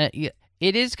understand.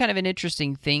 It is kind of an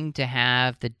interesting thing to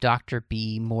have the Doctor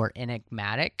be more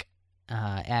enigmatic,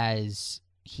 as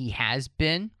he has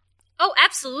been. Oh,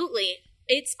 absolutely.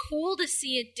 It's cool to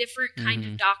see a different kind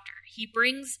of Doctor. He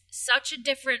brings such a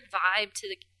different vibe to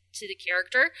the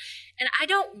character, and I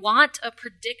don't want a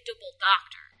predictable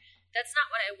Doctor. That's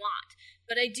not what I want.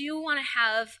 But I do want to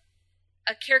have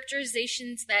a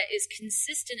characterizations that is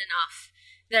consistent enough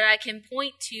that I can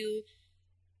point to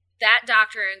that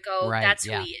Doctor and go, that's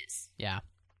who he is. Yeah.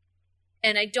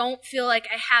 And I don't feel like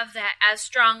I have that as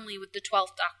strongly with the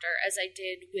 12th Doctor as I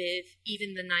did with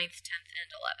even the 9th, 10th,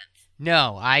 and 11th.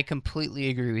 No, I completely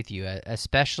agree with you.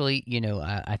 Especially,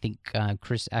 I think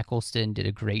Chris Eccleston did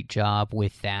a great job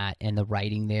with that, and the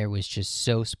writing there was just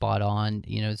so spot on.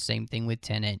 The same thing with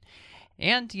Tennant.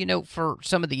 And, for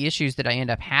some of the issues that I end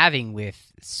up having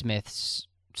with Smith's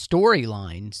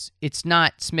storylines, it's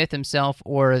not Smith himself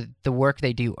or the work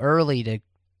they do early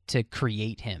to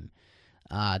create him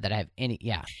that I have any,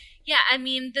 Yeah, I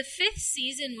mean, the 5th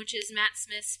season, which is Matt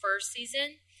Smith's first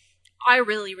season, I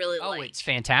really, really liked. Oh, it's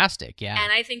fantastic, yeah.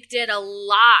 And I think did a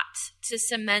lot to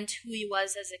cement who he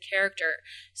was as a character.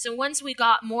 So once we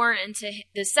got more into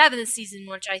the 7th season,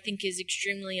 which I think is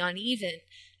extremely uneven,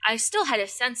 I still had a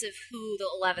sense of who the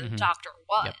 11th Doctor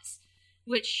was,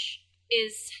 which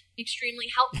is extremely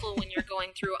helpful when you're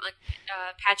going through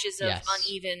patches of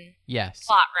uneven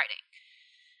plot writing.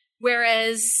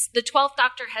 Whereas the 12th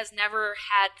Doctor has never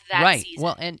had that season.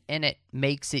 Well, and it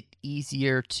makes it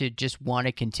easier to just want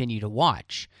to continue to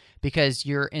watch because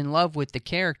you're in love with the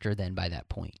character then by that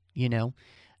point, You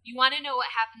want to know what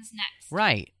happens next.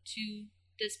 Right. To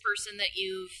this person that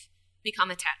you've become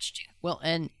attached to. Well,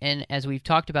 and as we've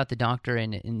talked about the Doctor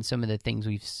and some of the things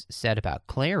we've said about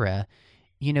Clara,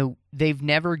 they've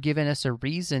never given us a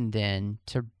reason then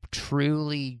to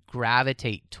truly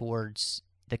gravitate towards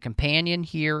the companion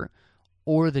here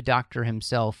or the Doctor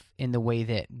himself in the way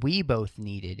that we both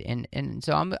needed. And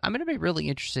so I'm going to be really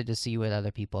interested to see what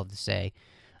other people have to say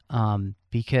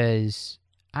because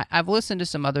I've listened to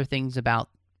some other things about,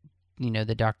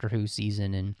 the Doctor Who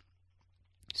season and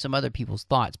some other people's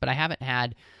thoughts, but I haven't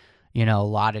had, a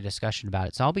lot of discussion about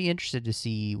it. So I'll be interested to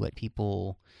see what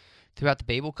people throughout the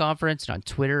Babel conference and on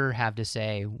Twitter have to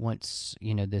say once,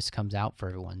 this comes out for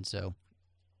everyone. So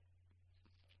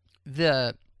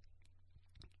the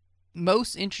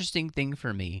most interesting thing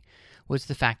for me was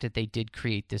the fact that they did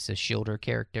create this Ashildr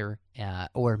character,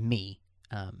 or me.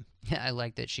 I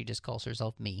like that she just calls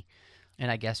herself me.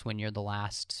 And I guess when you're the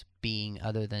last being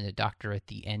other than a doctor at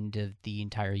the end of the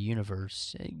entire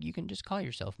universe, you can just call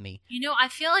yourself me. I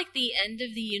feel like the end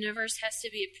of the universe has to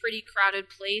be a pretty crowded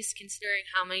place considering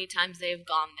how many times they've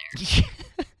gone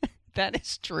there. That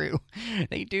is true.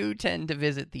 They do tend to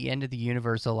visit the end of the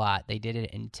universe a lot. They did it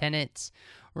in Tennant's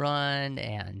run,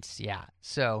 and yeah,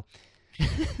 so...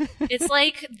 It's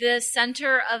like the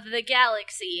center of the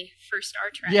galaxy for Star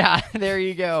Trek. Yeah, there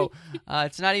you go.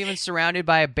 It's not even surrounded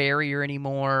by a barrier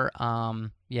anymore.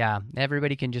 Yeah,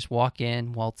 everybody can just walk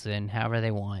in, waltz in, however they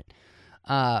want.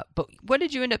 But what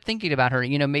did you end up thinking about her?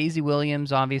 Maisie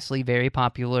Williams, obviously very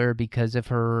popular because of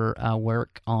her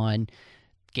work on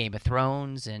Game of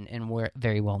Thrones and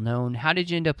very well known. How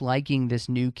did you end up liking this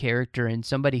new character and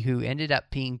somebody who ended up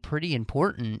being pretty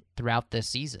important throughout this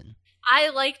season? I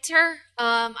liked her.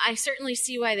 I certainly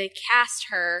see why they cast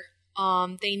her.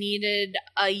 They needed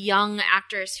a young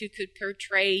actress who could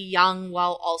portray young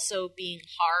while also being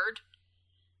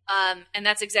hard. And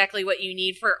that's exactly what you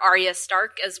need for Arya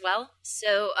Stark as well.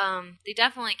 So they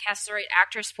definitely cast the right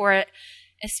actress for it,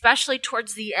 especially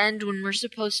towards the end when we're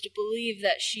supposed to believe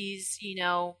that she's,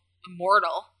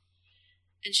 immortal.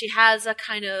 And she has a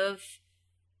kind of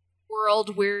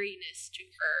world weariness to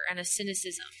her and a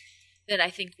cynicism that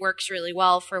I think works really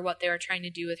well for what they were trying to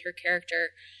do with her character.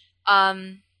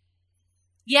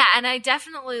 Yeah, and I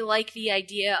definitely like the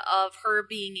idea of her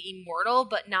being immortal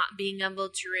but not being able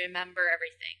to remember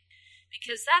everything.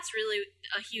 Because that's really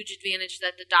a huge advantage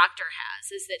that the Doctor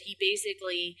has, is that he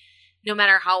basically, no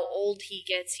matter how old he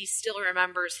gets, he still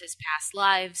remembers his past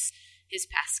lives, his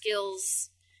past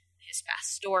skills, his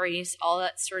past stories, all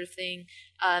that sort of thing.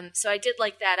 So I did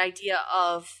like that idea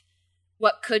of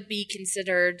what could be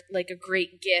considered like a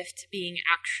great gift being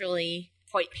actually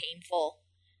quite painful,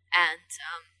 and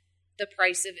the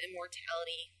price of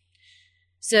immortality.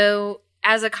 So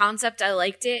as a concept, I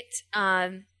liked it.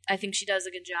 I think she does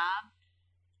a good job.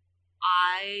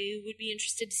 I would be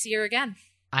interested to see her again.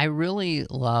 I really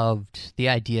loved the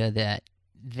idea that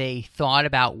they thought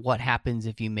about what happens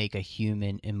if you make a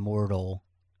human immortal,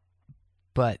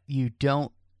 but you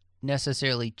don't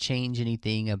necessarily change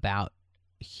anything about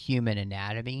human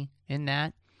anatomy in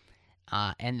that.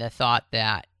 And the thought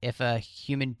that if a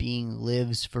human being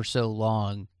lives for so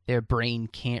long, their brain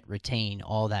can't retain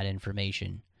all that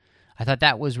information. I thought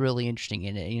that was really interesting.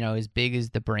 And, as big as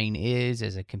the brain is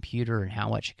as a computer and how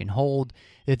much it can hold,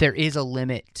 that there is a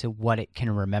limit to what it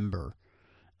can remember.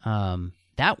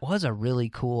 That was a really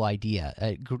cool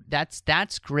idea.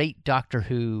 That's great Doctor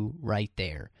Who right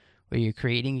there, where you're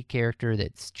creating a character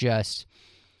that's just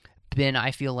been,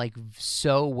 I feel like,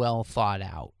 so well thought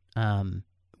out.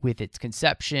 With its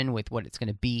conception, with what it's going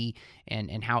to be,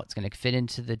 and how it's going to fit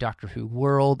into the Doctor Who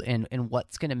world, and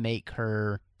what's going to make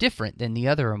her different than the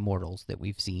other immortals that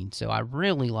we've seen. So I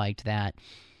really liked that.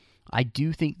 I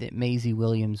do think that Maisie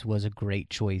Williams was a great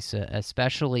choice,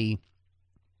 especially,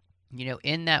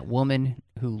 in that Woman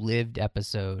Who Lived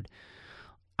episode.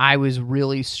 I was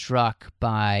really struck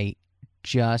by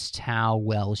just how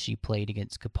well she played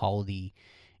against Capaldi.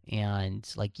 And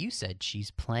like you said,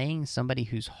 she's playing somebody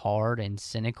who's hard and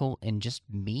cynical and just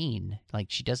mean. Like,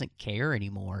 she doesn't care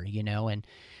anymore, and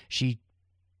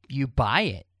you buy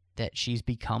it that she's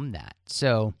become that.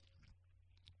 So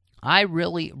I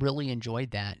really, really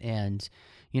enjoyed that. And,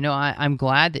 I'm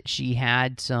glad that she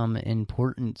had some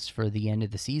importance for the end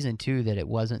of the season, too, that it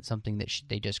wasn't something that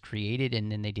they just created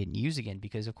and then they didn't use again.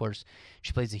 Because, of course,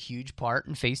 she plays a huge part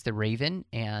in Face the Raven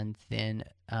and then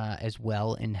as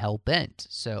well in Hellbent.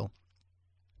 So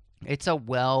it's a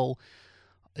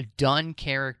well-done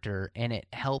character, and it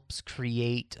helps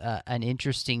create an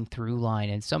interesting through line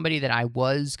and somebody that I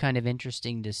was kind of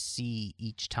interesting to see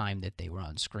each time that they were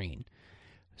on screen.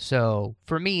 So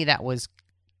for me, that was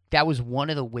one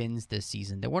of the wins this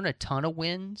season. There weren't a ton of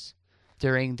wins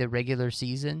during the regular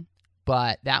season,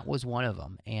 but that was one of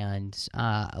them. And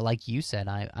like you said,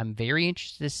 I'm very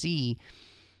interested to see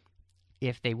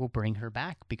if they will bring her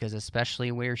back, because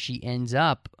especially where she ends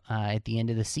up at the end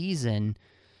of the season,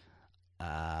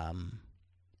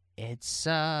 it's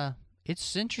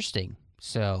interesting.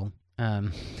 So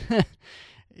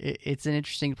it's an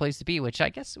interesting place to be, which I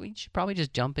guess we should probably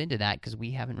just jump into that because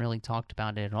we haven't really talked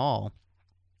about it at all.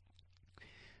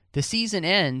 The season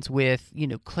ends with,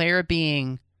 Clara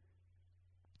being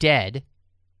dead,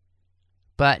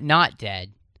 but not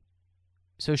dead.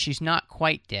 So she's not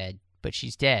quite dead, but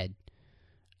she's dead.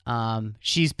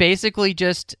 She's basically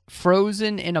just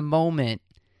frozen in a moment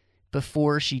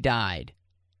before she died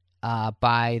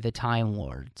by the Time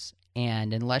Lords.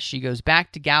 And unless she goes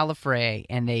back to Gallifrey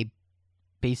and they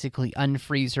basically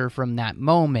unfreeze her from that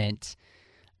moment,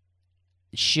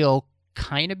 she'll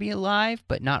kind of be alive,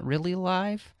 but not really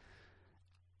alive.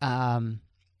 And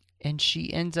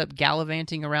she ends up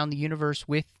gallivanting around the universe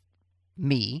with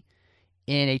me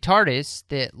in a TARDIS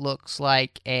that looks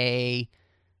like a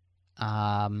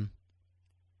 50s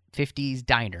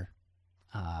diner.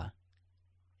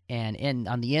 And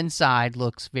on the inside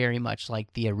looks very much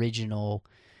like the original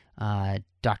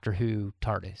Doctor Who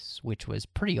TARDIS, which was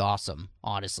pretty awesome,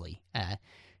 honestly.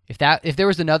 If there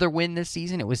was another win this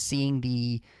season, it was seeing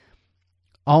the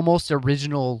almost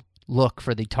original look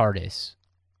for the TARDIS,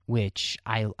 which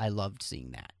I loved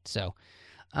seeing that. So,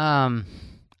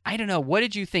 I don't know. What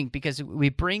did you think? Because we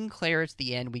bring Claire at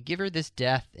the end, we give her this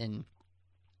death and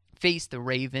face the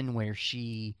Raven, where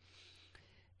she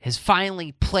has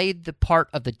finally played the part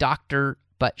of the Doctor,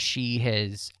 but she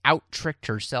has out-tricked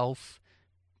herself,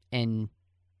 and,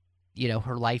 you know,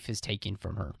 her life is taken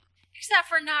from her. Except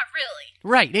for not really.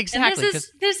 Right, exactly. And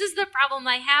this is the problem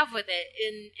I have with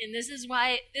it, and this is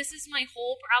my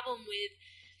whole problem with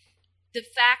the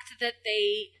fact that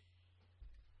they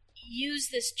use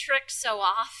this trick so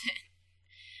often.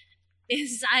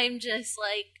 Is I'm just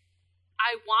like,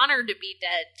 I want her to be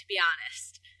dead, to be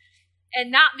honest.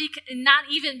 And not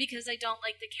even because I don't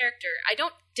like the character. I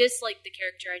don't dislike the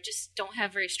character. I just don't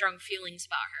have very strong feelings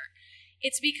about her.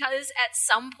 It's because at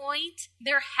some point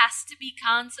there has to be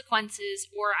consequences,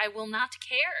 or I will not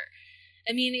care.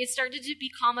 I mean, it started to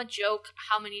become a joke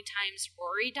how many times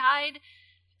Rory died,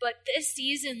 but this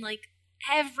season, like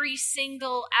every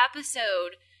single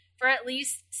episode, for at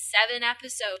least 7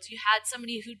 episodes, you had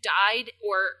somebody who died,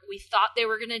 or we thought they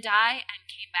were going to die and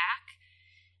came back.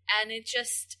 And it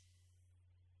just,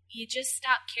 you just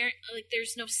stop caring. Like,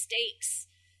 there's no stakes.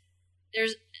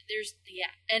 There's,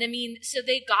 yeah. And I mean, so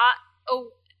they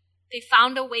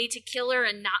found a way to kill her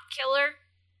and not kill her.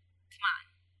 Come on.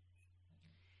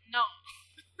 No.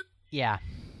 Yeah.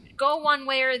 Go one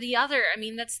way or the other. I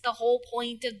mean, that's the whole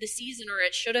point of the season, or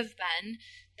it should have been.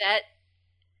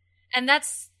 And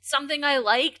that's something I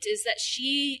liked, is that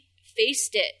she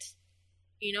faced it.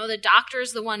 You know, the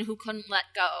Doctor's the one who couldn't let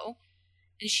go,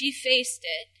 and she faced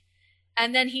it.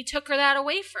 And then he took that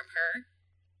away from her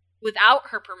without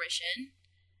her permission.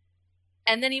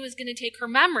 And then he was going to take her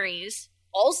memories,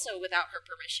 also without her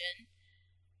permission.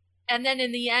 And then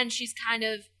in the end, she's kind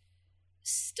of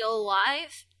still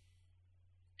alive.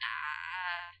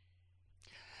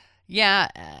 Yeah,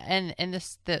 and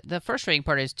this the frustrating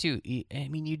part is too. I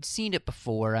mean, you'd seen it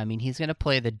before. I mean, he's going to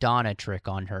play the Donna trick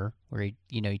on her, where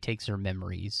he takes her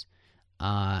memories,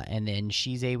 and then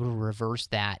she's able to reverse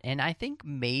that. And I think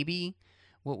maybe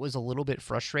what was a little bit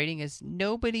frustrating is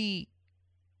nobody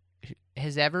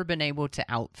has ever been able to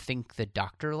outthink the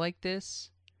Doctor like this,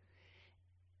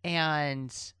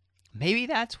 and maybe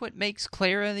that's what makes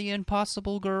Clara the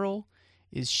impossible girl,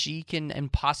 is she can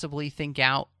impossibly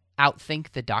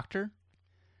outthink the Doctor.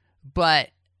 But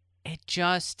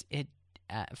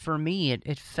for me,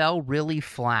 it fell really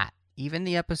flat. Even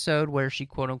the episode where she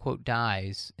quote unquote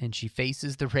dies and she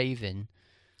faces the Raven,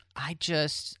 I'm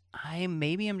just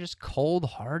cold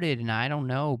hearted, and I don't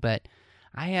know, but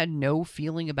I had no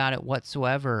feeling about it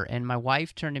whatsoever. And my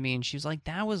wife turned to me and she was like,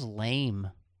 "That was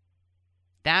lame."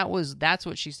 That's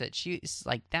what she said. She's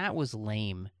like, "That was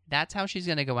lame. That's how she's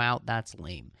gonna go out. That's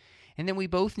lame." And then we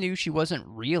both knew she wasn't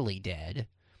really dead.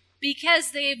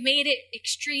 Because they've made it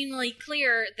extremely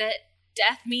clear that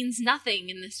death means nothing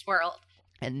in this world.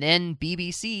 And then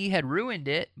BBC had ruined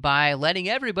it by letting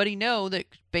everybody know that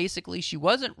basically she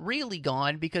wasn't really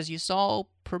gone, because you saw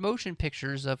promotion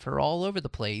pictures of her all over the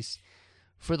place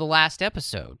for the last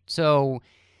episode. So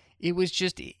it was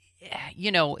just,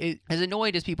 as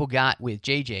annoyed as people got with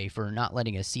JJ for not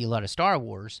letting us see a lot of Star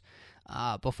Wars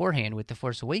beforehand with The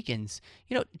Force Awakens,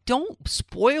 don't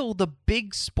spoil the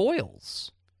big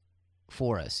spoils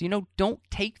for us. Don't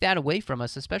take that away from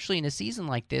us, especially in a season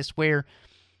like this where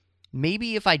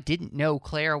maybe if I didn't know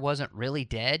Claire wasn't really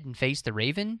dead and faced the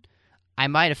Raven, I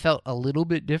might have felt a little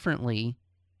bit differently,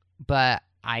 but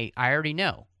I already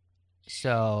know.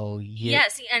 So, yeah,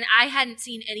 see, and I hadn't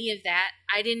seen any of that.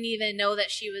 I didn't even know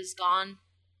that she was gone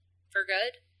for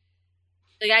good.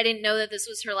 Like, I didn't know that this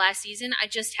was her last season. I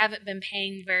just haven't been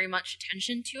paying very much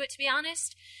attention to it, to be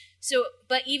honest. So,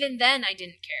 but even then, I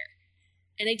didn't care.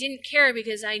 And I didn't care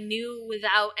because I knew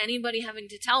without anybody having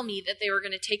to tell me that they were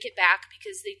going to take it back,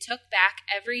 because they took back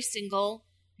every single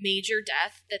major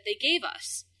death that they gave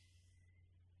us.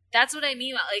 That's what I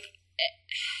mean. Like,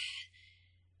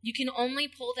 you can only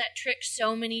pull that trick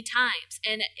so many times.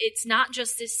 And it's not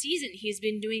just this season. He's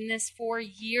been doing this for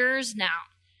years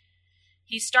now.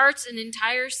 He starts an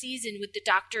entire season with the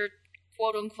Doctor,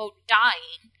 quote unquote,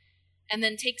 dying, and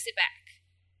then takes it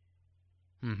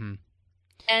back. Mm-hmm.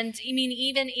 And I mean,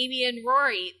 even Amy and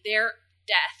Rory, their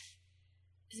death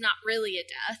is not really a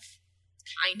death.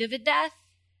 It's kind of a death.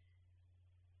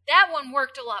 That one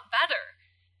worked a lot better.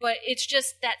 But it's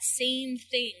just that same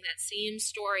thing, that same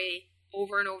story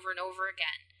over and over and over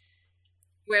again,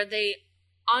 where they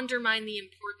undermine the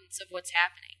importance of what's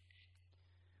happening.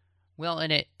 Well,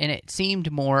 and it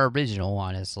seemed more original,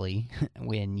 honestly,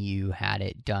 when you had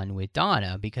it done with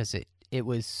Donna, because it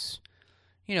was,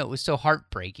 it was so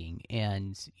heartbreaking,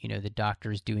 and the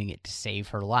Doctor's doing it to save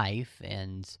her life,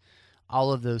 and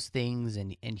all of those things,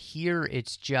 and here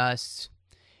it's just,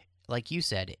 like you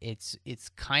said, it's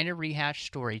kind of rehashed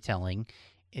storytelling.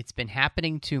 It's been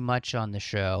happening too much on the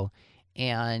show,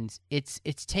 and it's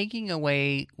taking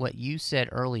away what you said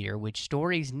earlier, which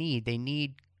stories need. They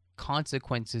need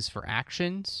consequences for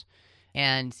actions.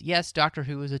 And yes, Doctor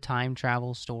Who is a time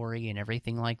travel story and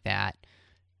everything like that.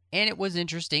 And it was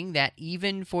interesting that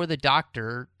even for the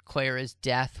Doctor, Clara's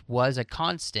death was a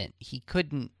constant. He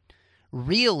couldn't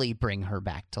really bring her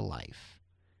back to life.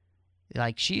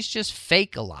 Like, she's just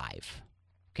fake alive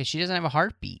because she doesn't have a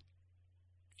heartbeat.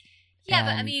 Yeah, and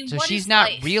but I mean, so what she's is not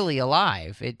life? really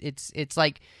alive. It's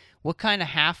like, what kind of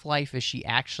half-life is she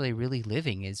actually really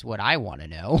living is what I want to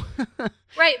know.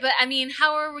 Right, but I mean,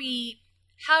 how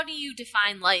do you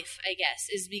define life, I guess,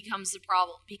 becomes the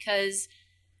problem. Because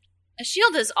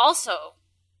S.H.I.E.L.D. is also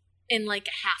in like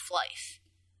a half-life.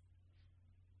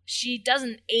 She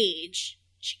doesn't age.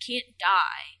 She can't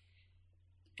die.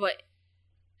 But,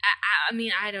 I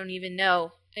mean, I don't even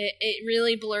know. It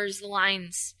really blurs the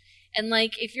lines. And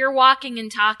like, if you're walking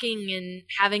and talking and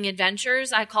having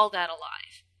adventures, I call that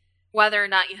alive. Whether or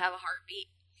not you have a heartbeat.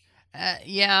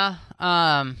 Yeah.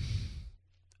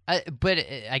 But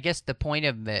I guess the point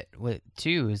of it,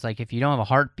 too, is like, if you don't have a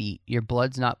heartbeat, your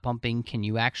blood's not pumping, can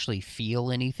you actually feel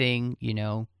anything,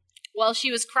 Well,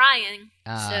 she was crying,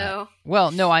 so...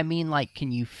 Well, no, I mean, like,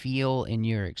 can you feel in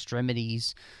your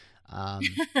extremities?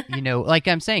 Like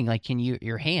I'm saying, like,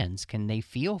 your hands, can they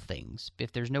feel things?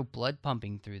 If there's no blood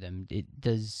pumping through them,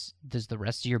 does the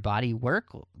rest of your body work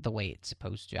the way it's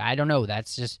supposed to? I don't know.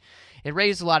 That's just, it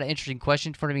raised a lot of interesting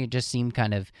questions for me. It just seemed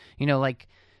kind of, like,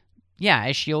 yeah,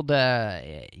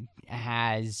 S.H.I.E.L.D.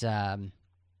 has,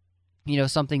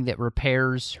 something that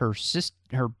repairs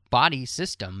her body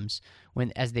systems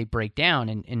as they break down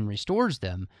and restores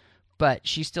them. But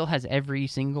she still has every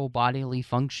single bodily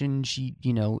function. She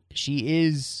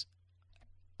is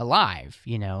alive,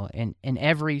 in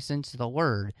every sense of the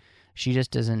word. She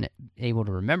just isn't able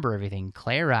to remember everything.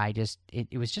 Clara,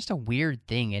 it was just a weird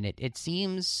thing, and it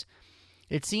seems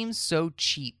so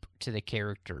cheap to the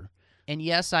character. And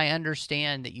yes, I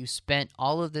understand that you spent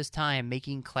all of this time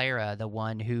making Clara the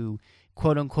one who,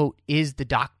 quote unquote, is the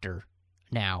Doctor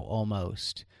now,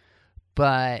 almost.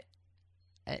 But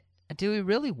do we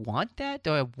really want that?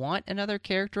 Do I want another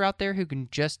character out there who can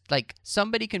just, like,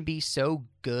 somebody can be so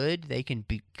good they can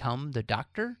become the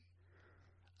Doctor?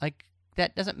 Like,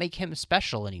 that doesn't make him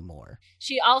special anymore.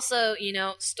 She also,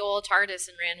 stole a TARDIS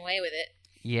and ran away with it.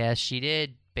 Yes, she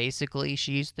did. Basically,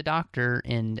 she's the Doctor,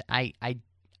 and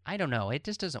I don't know. It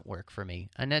just doesn't work for me,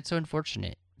 and that's so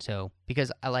unfortunate. So,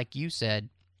 because, like you said,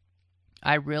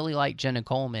 I really like Jenna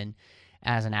Coleman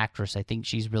as an actress. I think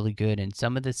she's really good, and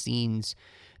some of the scenes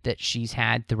that she's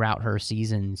had throughout her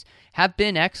seasons have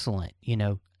been excellent,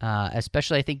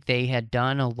 especially I think they had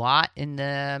done a lot in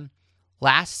the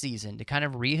last season to kind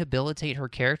of rehabilitate her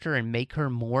character and make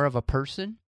her more of a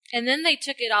person. And then they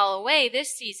took it all away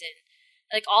this season.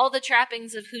 Like, all the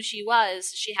trappings of who she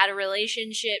was. She had a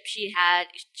relationship. She had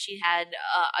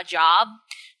a job.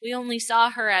 We only saw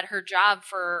her at her job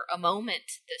for a moment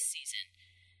this season.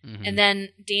 Mm-hmm. And then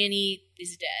Danny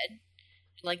is dead.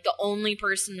 Like, the only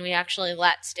person we actually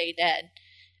let stay dead.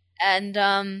 And,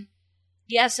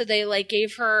 so they, like,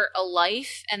 gave her a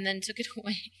life and then took it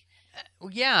away.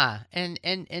 Yeah, and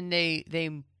they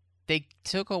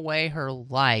took away her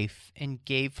life and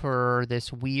gave her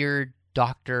this weird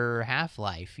Doctor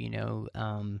half-life,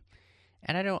 and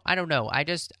I don't know.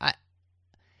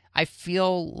 I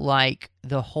feel like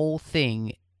the whole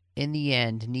thing in the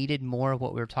end needed more of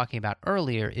what we were talking about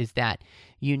earlier, is that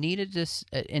you needed this,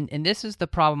 and this is the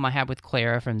problem I had with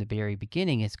Clara from the very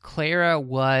beginning, is Clara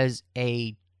was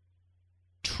a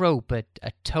trope, a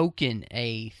token,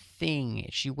 a thing.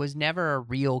 She was never a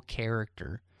real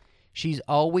character. She's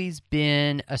always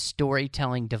been a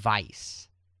storytelling device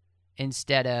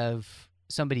instead of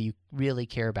somebody you really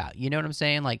care about. You know what I'm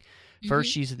saying? Like,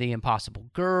 first she's the impossible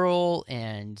girl,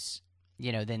 and,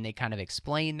 then they kind of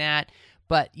explain that.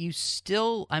 but you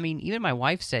still, I mean, even my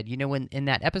wife said, when in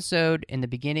that episode in the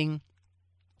beginning,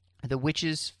 the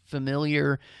witch's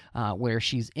familiar, where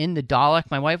she's in the Dalek,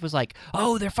 my wife was like,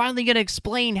 oh, they're finally going to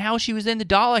explain how she was in the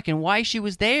Dalek and why she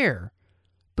was there.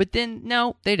 But then,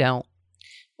 no, they don't.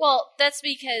 Well, that's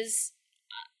because,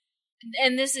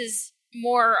 and this is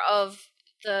more of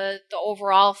the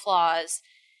overall flaws,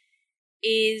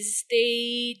 is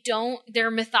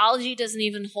their mythology doesn't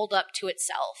even hold up to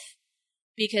itself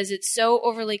because it's so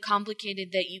overly complicated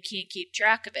that you can't keep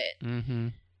track of it. Mm-hmm.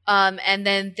 And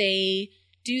then they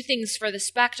do things for the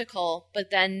spectacle,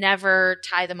 but then never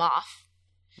tie them off.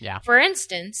 Yeah. For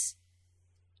instance,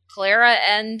 Clara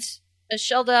and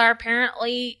Ashilda are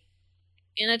apparently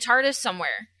in a TARDIS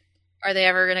somewhere. Are they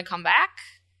ever going to come back?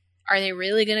 Are they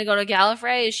really going to go to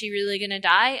Gallifrey? Is she really going to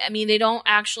die? I mean, they don't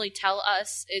actually tell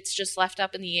us. It's just left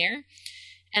up in the air.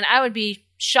 And I would be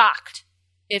shocked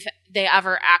if they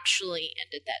ever actually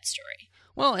ended that story.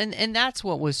 Well, and that's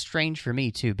what was strange for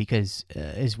me, too, because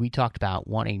as we talked about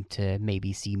wanting to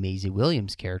maybe see Maisie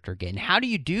Williams' character again, how do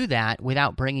you do that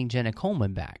without bringing Jenna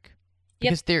Coleman back?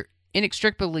 Because they're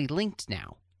inextricably linked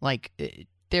now. Like,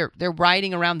 they're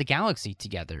riding around the galaxy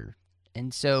together.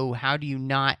 And so how do you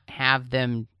not have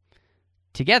them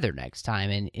together next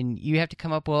time? And you have to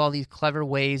come up with all these clever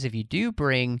ways if you do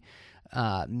bring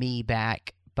me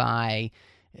back by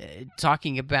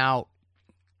talking about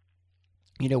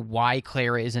why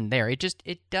Clara isn't there. It just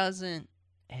doesn't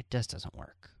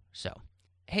work. So,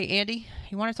 hey Andy,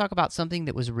 you want to talk about something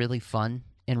that was really fun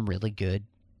and really good?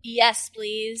 Yes,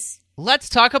 please. Let's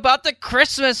talk about the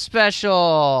Christmas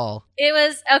special. It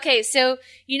was okay. So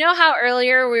you know how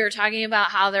earlier we were talking about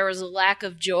how there was a lack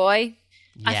of joy?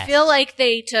 Yes. I feel like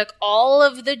they took all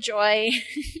of the joy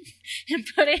and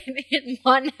put it in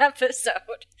one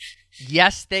episode.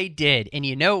 Yes, they did. And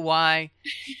you know why?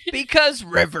 Because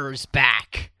River's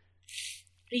back.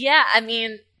 Yeah, I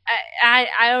mean,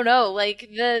 I don't know. Like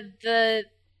the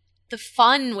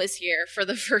fun was here for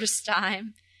the first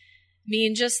time. I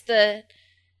mean, just the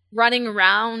running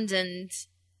around and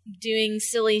doing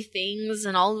silly things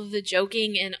and all of the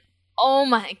joking, and oh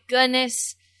my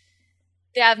goodness,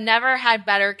 they have never had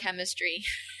better chemistry.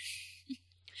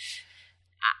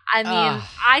 I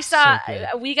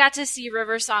mean, we got to see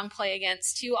River Song play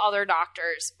against two other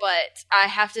doctors, but I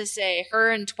have to say, her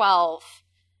and 12,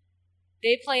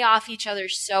 they play off each other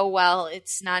so well,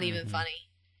 it's not even funny.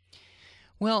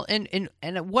 Well, and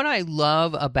what I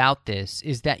love about this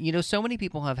is that, so many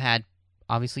people have had,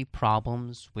 obviously,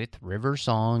 problems with River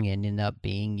Song and ended up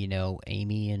being,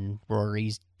 Amy and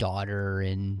Rory's daughter,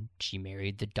 and she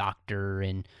married the doctor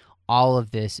and all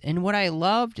of this. And what I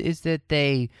loved is that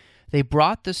they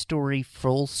brought the story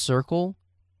full circle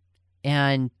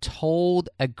and told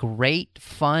a great,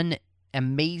 fun,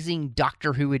 amazing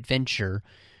Doctor Who adventure,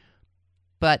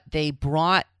 but they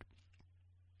brought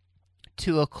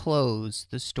to a close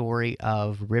the story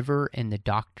of River and the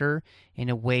Doctor in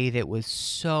a way that was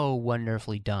so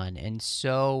wonderfully done. And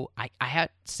so I have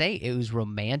to say it was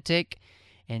romantic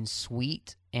and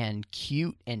sweet and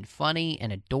cute and funny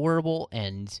and adorable.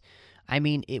 And I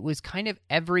mean, it was kind of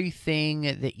everything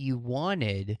that you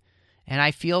wanted. And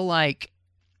I feel like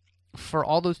for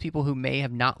all those people who may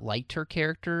have not liked her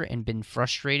character and been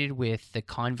frustrated with the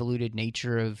convoluted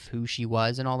nature of who she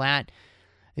was and all that,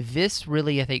 this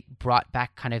really, I think, brought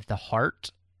back kind of the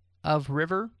heart of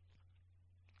River,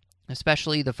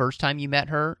 especially the first time you met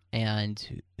her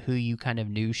and who you kind of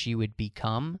knew she would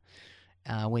become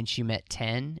when she met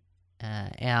Ten.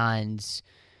 And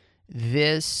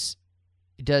this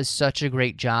does such a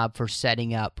great job for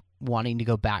setting up wanting to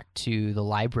go back to the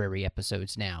library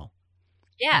episodes now.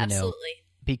 Yeah, absolutely.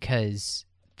 Because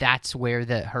that's where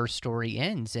her story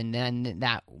ends, and then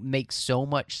that makes so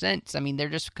much sense. I mean, they're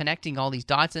just connecting all these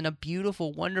dots in a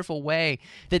beautiful, wonderful way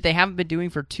that they haven't been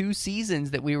doing for 2 seasons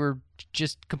that we were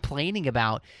just complaining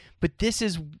about. But this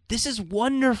is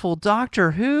wonderful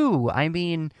Doctor Who. I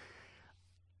mean,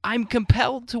 I'm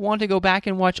compelled to want to go back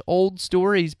and watch old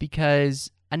stories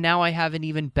because now I have an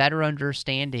even better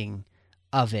understanding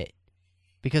of it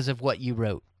because of what you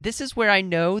wrote. This is where I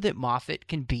know that Moffat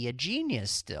can be a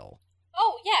genius still.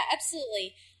 Oh, yeah,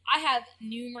 absolutely. I have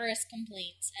numerous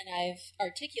complaints, and I've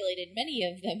articulated many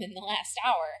of them in the last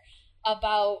hour,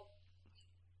 about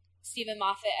Stephen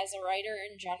Moffat as a writer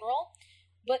in general,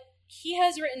 but he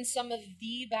has written some of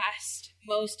the best,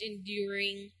 most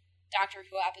enduring Doctor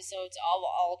Who episodes of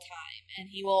all time, and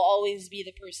he will always be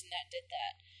the person that did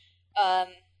that.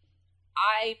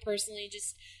 I personally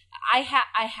I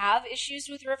have issues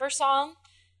with River Song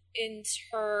and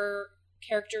her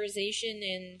characterization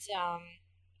and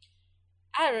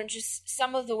I don't know, just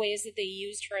some of the ways that they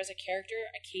used her as a character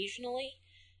occasionally.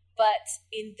 But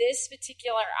in this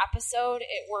particular episode,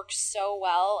 it works so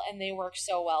well, and they work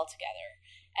so well together.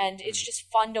 And it's just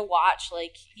fun to watch.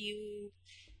 Like, you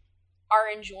are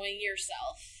enjoying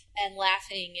yourself and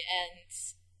laughing and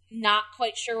not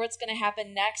quite sure what's going to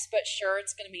happen next, but sure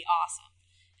it's going to be awesome.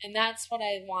 And that's what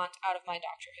I want out of my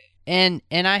Doctor Who.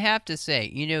 And I have to say,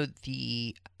 you know,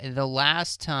 the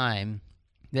last time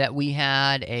that we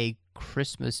had a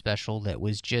Christmas special that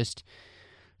was just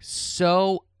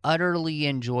so utterly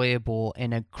enjoyable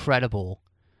and incredible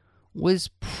was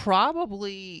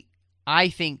probably, I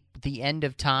think, the End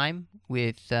of Time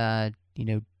with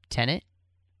Tennant.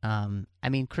 I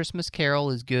mean, Christmas Carol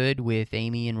is good with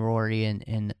Amy and Rory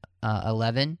and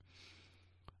 11,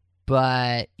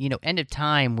 but End of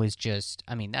Time was just,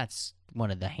 I mean, that's one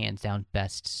of the hands down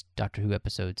best Doctor Who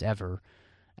episodes ever,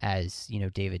 as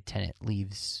David Tennant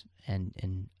leaves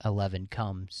and 11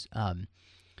 comes.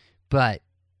 But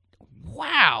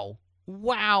wow.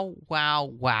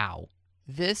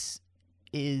 This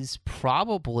is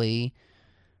probably,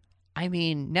 I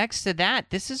mean, next to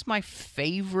that, this is my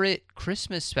favorite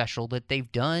Christmas special that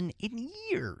they've done in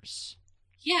years.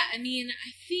 Yeah, I mean,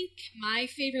 I think my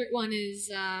favorite one is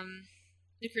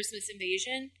The Christmas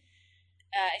Invasion.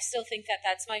 I still think that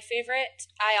that's my favorite.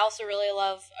 I also really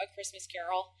love A Christmas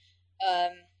Carol.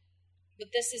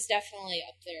 But this is definitely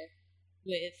up there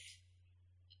with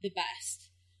the best.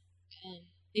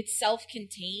 It's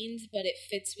self-contained, but it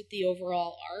fits with the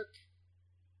overall arc.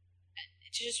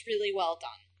 It's just really well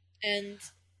done. And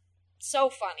so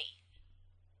funny.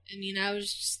 I mean, I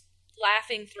was just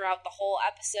laughing throughout the whole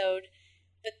episode.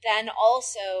 But then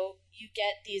also, you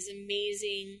get these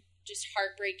amazing, just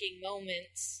heartbreaking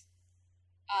moments.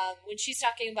 When she's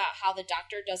talking about how the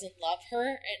Doctor doesn't love her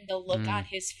and the look on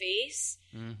his face.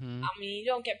 Mm-hmm. I mean, you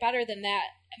don't get better than that.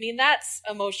 I mean, that's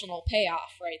emotional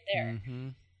payoff right there. Mm-hmm.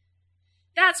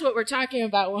 That's what we're talking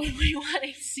about when we want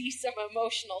to see some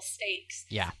emotional stakes.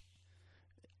 Yeah.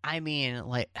 I mean,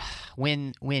 like,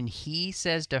 when he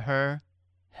says to her,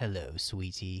 "Hello,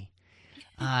 sweetie,"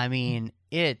 I mean,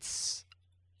 it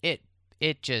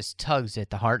just tugs at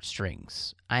the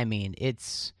heartstrings. I mean,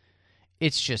 it's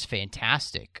just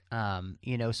fantastic.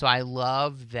 So I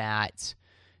love that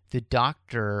the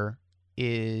Doctor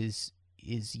is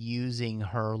using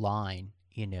her line,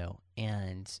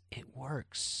 and it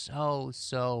works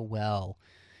so well.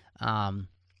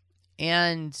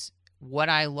 And what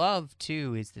I love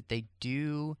too is that they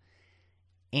do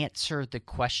answer the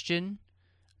question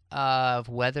of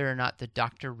whether or not the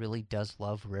Doctor really does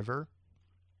love River.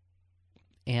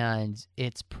 And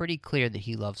it's pretty clear that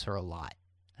he loves her a lot.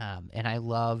 And I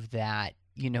love that,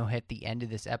 at the end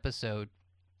of this episode,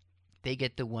 they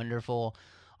get the wonderful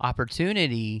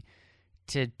opportunity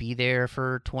to be there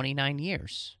for 29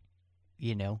 years,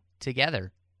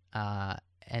 together.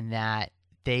 And that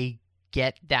they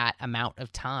get that amount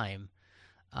of time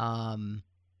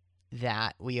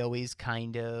that we always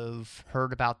kind of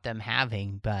heard about them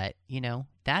having. But,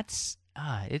 that's,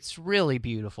 it's really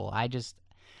beautiful.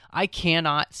 I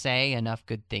cannot say enough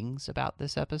good things about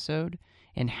this episode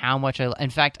and how much in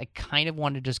fact, I kind of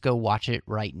want to just go watch it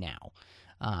right now.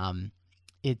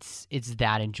 It's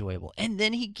that enjoyable. And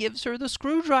then he gives her the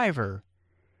screwdriver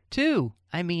too.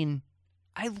 I mean,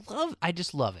 I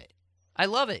just love it. I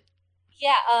love it.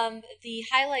 Yeah, the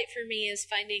highlight for me is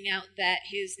finding out that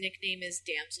his nickname is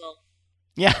Damsel.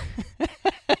 Yeah.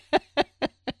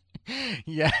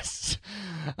 Yes.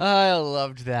 I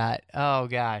loved that. Oh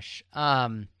gosh.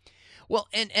 Well,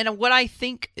 and what I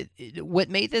think, what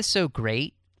made this so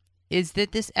great is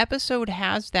that this episode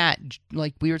has that,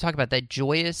 like we were talking about, that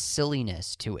joyous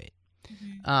silliness to it.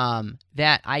 Mm-hmm.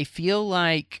 That I feel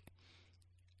like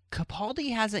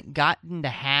Capaldi hasn't gotten to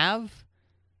have.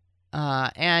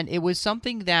 And it was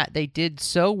something that they did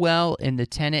so well in the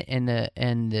Tennant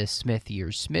and the Smith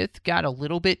years. Smith got a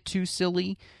little bit too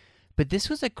silly, but this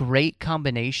was a great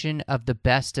combination of the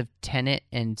best of Tennant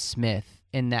and Smith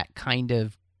in that kind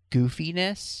of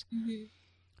goofiness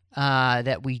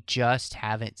that we just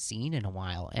haven't seen in a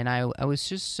while. And I was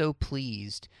just so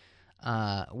pleased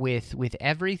with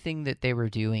everything that they were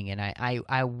doing. And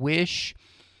I wish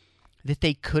that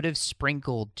they could have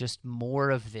sprinkled just more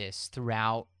of this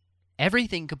throughout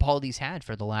everything Capaldi's had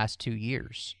for the last 2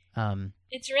 years.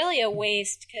 It's really a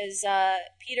waste because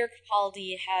Peter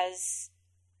Capaldi has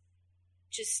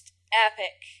just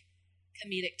epic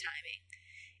comedic timing.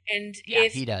 And yeah,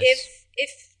 he does. If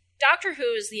Doctor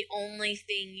Who is the only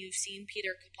thing you've seen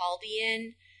Peter Capaldi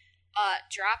in,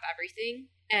 drop everything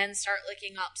and start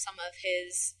looking up some of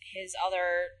his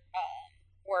other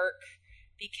work,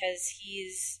 because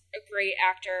he's a great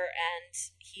actor and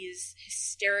he's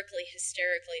hysterically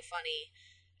funny.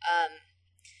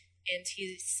 And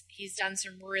he's done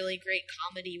some really great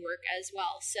comedy work as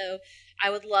well. So I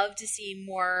would love to see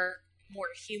more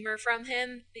humor from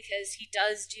him, because he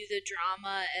does do the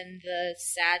drama and the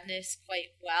sadness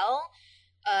quite well.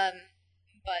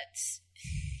 But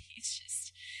he's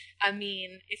just, I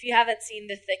mean, if you haven't seen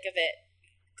The Thick of It,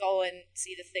 go and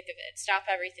see The Thick of It. Stop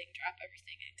everything, drop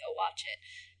everything, and go watch it.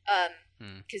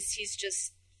 Because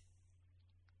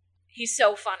he's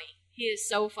so funny. He is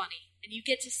so funny. And you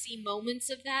get to see moments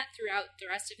of that throughout the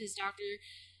rest of his Doctor.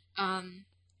 I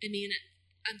mean,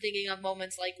 I'm thinking of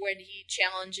moments like when he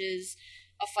challenges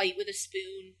a fight with a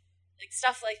spoon, like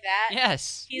stuff like that.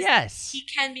 Yes, He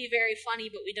can be very funny,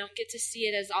 but we don't get to see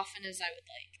it as often as I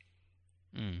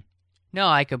would like. No,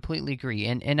 I completely agree.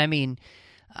 And I mean,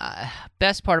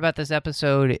 best part about this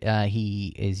episode,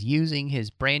 he is using his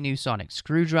brand new sonic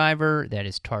screwdriver that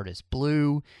is TARDIS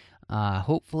blue.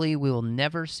 Hopefully we will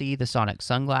never see the sonic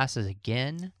sunglasses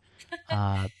again,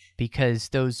 because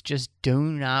those just do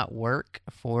not work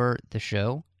for the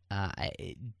show.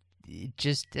 It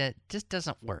just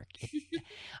doesn't work.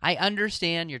 I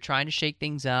understand you're trying to shake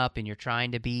things up and you're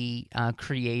trying to be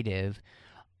creative,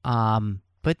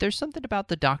 but there's something about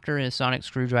the Doctor and a sonic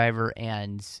screwdriver,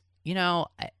 and you know,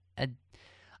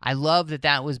 I love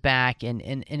that was back,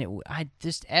 and I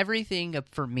just everything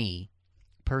for me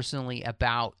personally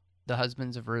about the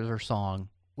Husbands of River Song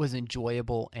was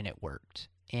enjoyable, and it worked.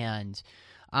 And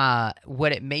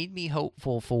what it made me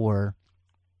hopeful for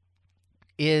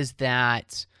is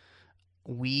that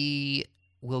we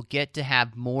will get to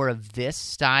have more of this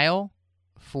style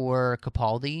for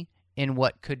Capaldi in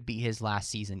what could be his last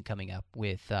season coming up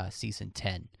with season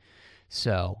 10.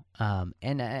 So,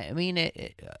 and I mean,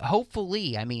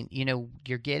 hopefully, I mean, you know,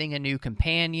 you're getting a new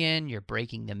companion, you're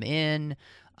breaking them in.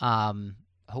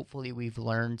 Hopefully we've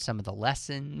learned some of the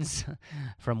lessons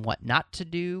from what not to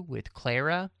do with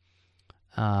Clara.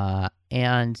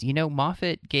 And, you know,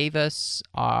 Moffat gave us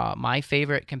my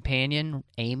favorite companion,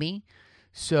 Amy.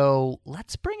 So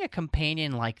let's bring a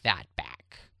companion like that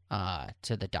back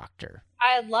to the Doctor.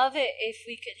 I'd love it if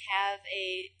we could have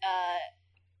a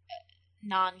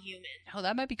non-human. Oh,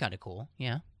 that might be kind of cool.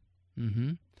 Yeah.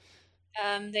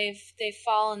 Mm-hmm. They've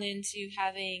fallen into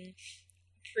having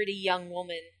pretty young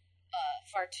woman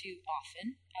far too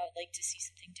often. I would like to see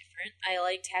something different. I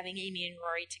liked having Amy and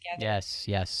Rory together.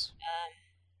 Yes.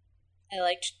 I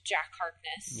liked Jack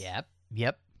Harkness.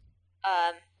 Yep.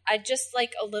 I'd just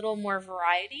like a little more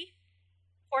variety,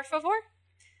 por favor.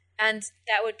 And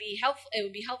that would be helpful. It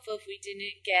would be helpful if we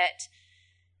didn't get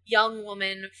young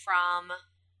woman from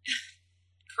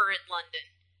current London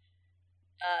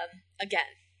again.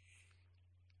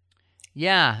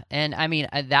 Yeah, and I mean,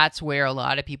 that's where a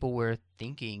lot of people were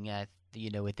thinking at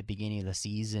the beginning of the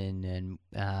season,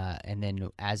 and then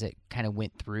as it kind of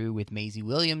went through with Maisie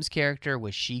Williams' character,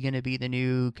 was she going to be the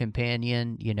new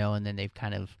companion? You know, and then they've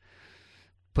kind of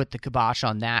put the kibosh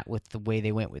on that with the way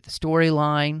they went with the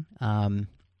storyline.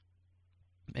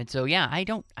 And so, yeah, I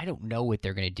don't know what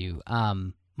they're going to do.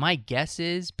 My guess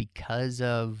is because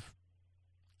of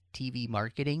TV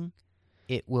marketing,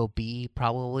 it will be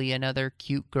probably another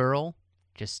cute girl,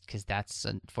 just because that's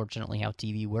unfortunately how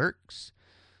TV works.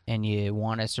 And you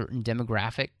want a certain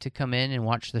demographic to come in and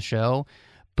watch the show.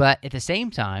 But at the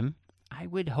same time, I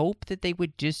would hope that they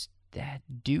would just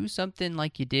do something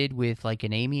like you did with like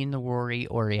an Amy and the Rory,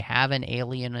 or you have an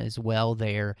alien as well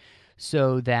there,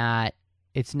 so that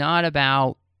it's not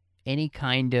about any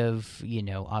kind of,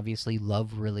 obviously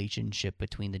love relationship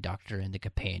between the Doctor and the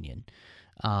companion.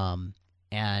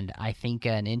 And I think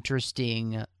an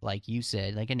interesting, like you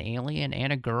said, like an alien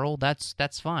and a girl, that's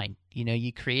fine.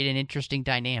 You create an interesting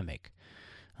dynamic.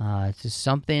 It's just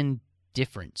something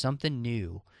different, something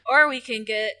new. Or we can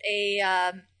get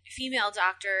a female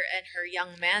Doctor and her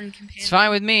young man companion. It's fine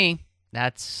with me.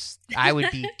 I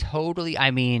would be totally,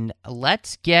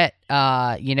 let's get,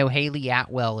 Hayley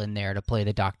Atwell in there to play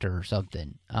the Doctor or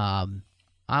something. I'm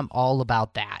all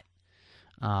about that.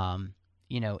 Can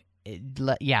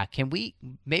we,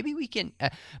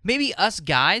 maybe us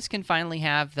guys can finally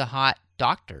have the hot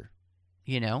Doctor,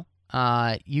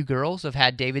 you girls have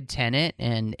had David Tennant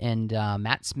and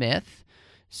Matt Smith.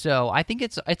 So I think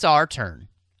it's our turn,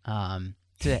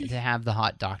 to have the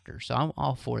hot Doctor. So I'm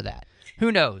all for that.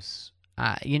 Who knows?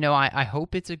 I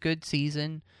hope it's a good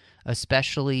season,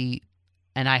 especially,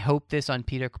 and I hope this on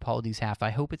Peter Capaldi's half. I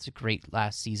hope it's a great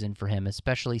last season for him,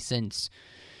 especially since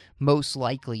most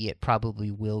likely it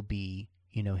probably will be,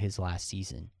 his last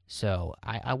season. So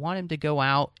I want him to go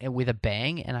out with a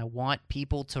bang, and I want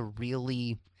people to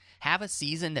really have a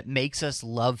season that makes us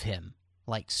love him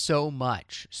like so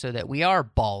much so that we are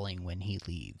bawling when he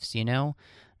leaves, you know?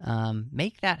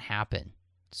 Make that happen.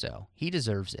 So he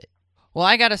deserves it. Well,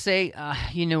 I got to say,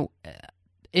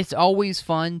 it's always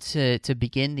fun to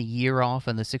begin the year off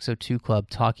on the 602 Club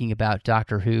talking about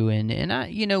Doctor Who.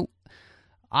 And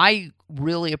I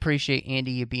really appreciate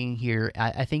Andy being here.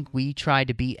 I think we tried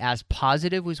to be as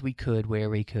positive as we could where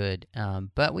we could,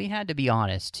 but we had to be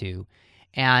honest too.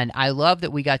 And I love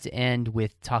that we got to end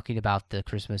with talking about the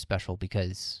Christmas special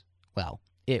because, well,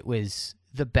 it was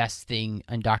the best thing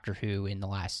on Doctor Who in the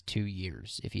last 2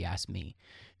 years, if you ask me.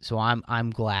 So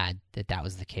I'm glad that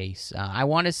was the case. I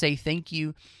want to say thank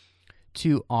you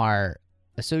to our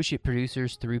associate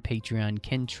producers through Patreon,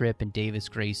 Ken Tripp and Davis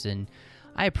Grayson.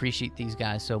 I appreciate these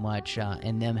guys so much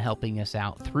and them helping us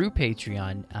out through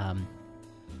Patreon.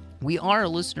 We are a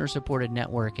listener-supported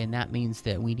network, and that means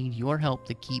that we need your help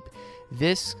to keep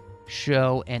this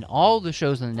show and all the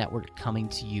shows on the network coming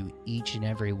to you each and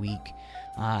every week.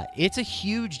 It's a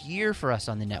huge year for us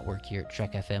on the network here at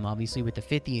Trek FM. Obviously, with the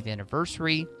 50th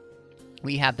anniversary,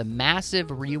 we have the massive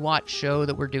rewatch show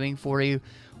that we're doing for you.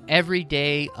 Every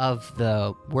day of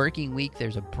the working week,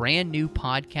 there's a brand new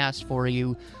podcast for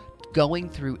you going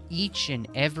through each and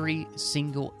every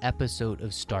single episode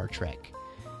of Star Trek.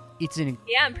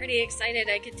 Yeah, I'm pretty excited.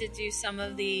 I get to do some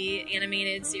of the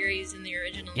animated series and the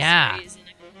original series in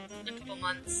a couple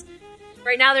months.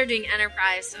 Right now they're doing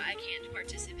Enterprise, so I can't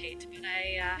participate, but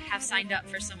I have signed up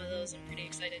for some of those. I'm pretty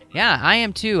excited about Yeah, I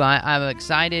am too. I'm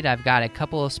excited. I've got a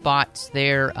couple of spots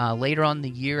there later on in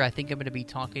the year. I think I'm going to be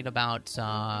talking about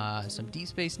some Deep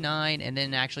Space Nine and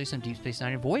then actually some Deep Space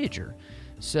Nine and Voyager.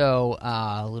 So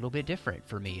a little bit different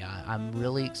for me. I'm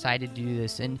really excited to do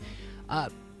this. And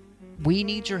we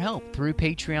need your help through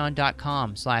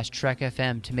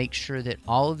patreon.com/TrekFM to make sure that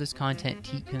all of this content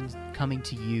keeps coming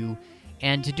to you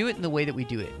and to do it in the way that we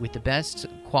do it with the best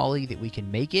quality that we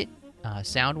can make it,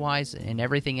 sound-wise and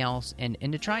everything else, and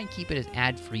to try and keep it as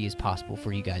ad-free as possible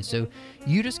for you guys. So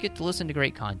you just get to listen to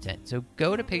great content. So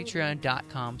go to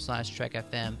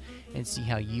patreon.com/TrekFM and see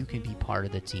how you can be part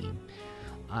of the team.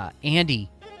 Andy,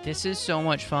 this is so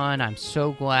much fun. I'm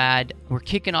so glad. We're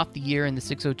kicking off the year in the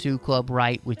 602 Club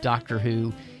right with Doctor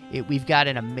Who. We've got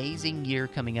an amazing year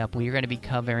coming up. We're going to be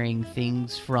covering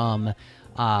things from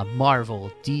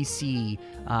Marvel, DC.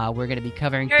 We're going to be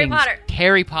covering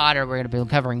Harry Potter. We're going to be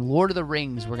covering Lord of the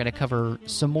Rings. We're going to cover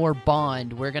some more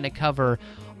Bond. We're going to cover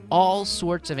all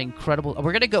sorts of incredible...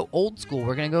 We're going to go old school.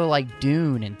 We're going to go like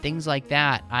Dune and things like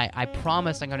that. I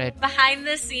promise I'm going to... Behind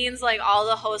the scenes, like, all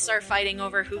the hosts are fighting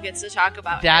over who gets to talk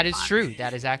about That is true.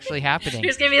 That is actually happening.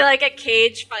 There's going to be like a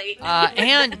cage fight.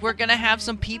 And we're going to have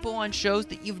some people on shows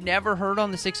that you've never heard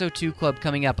on the 602 Club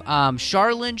coming up.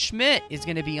 Charlene Schmidt is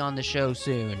going to be on the show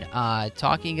soon.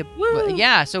 Talking...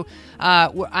 Yeah, so...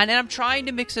 and I'm trying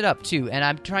to mix it up, too. And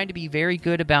I'm trying to be very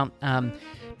good about...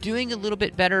 doing a little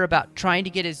bit better about trying to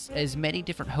get as many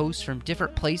different hosts from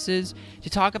different places to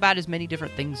talk about as many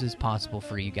different things as possible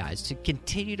for you guys to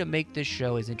continue to make this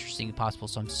show as interesting as possible.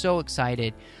 So I'm so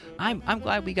excited. I'm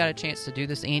glad we got a chance to do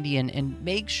this, Andy, and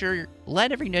make sure,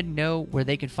 let everyone know where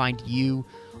they can find you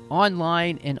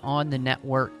online and on the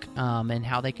network, and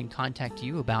how they can contact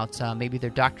you about maybe their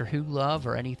Doctor Who love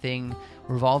or anything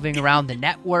revolving around the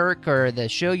network or the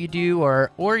show you do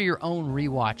or your own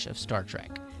rewatch of Star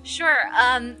Trek. Sure.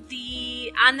 On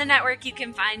the network, you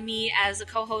can find me as a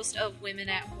co-host of Women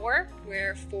at War,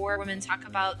 where 4 women talk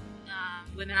about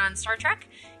women on Star Trek.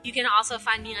 You can also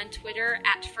find me on Twitter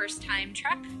at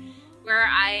FirstTimeTrek, where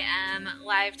I am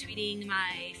live tweeting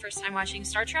my first time watching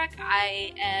Star Trek.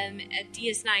 I am at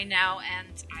DS9 now,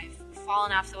 and I've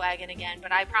fallen off the wagon again,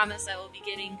 but I promise I will be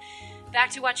getting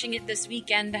back to watching it this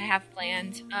weekend. I have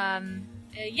planned.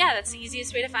 That's the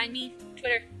easiest way to find me,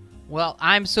 Twitter. Well,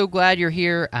 I'm so glad you're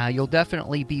here. You'll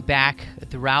definitely be back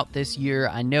throughout this year.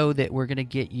 I know that we're going to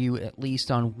get you at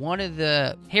least on one of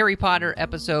the Harry Potter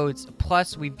episodes.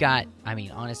 Plus, we've got,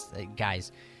 honestly,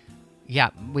 guys,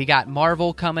 we got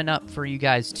Marvel coming up for you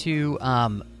guys, too.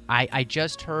 I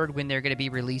just heard when they're going to be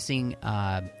releasing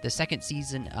the second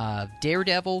season of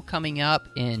Daredevil coming up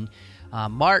in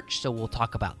March, so we'll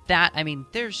talk about that.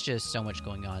 There's just so much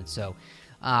going on, so...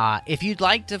 if you'd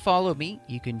like to follow me,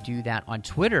 you can do that on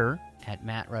Twitter at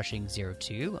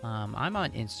MattRushing02. I'm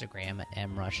on Instagram at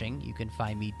MRushing. You can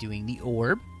find me doing The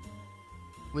Orb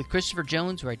with Christopher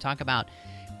Jones, where I talk about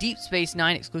Deep Space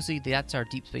Nine exclusively. That's our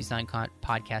Deep Space Nine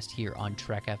podcast here on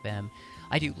Trek FM.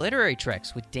 I do Literary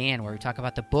Treks with Dan, where we talk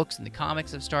about the books and the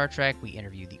comics of Star Trek. We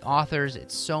interview the authors.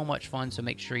 It's so much fun, so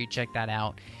make sure you check that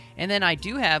out. And then I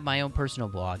do have my own personal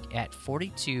blog at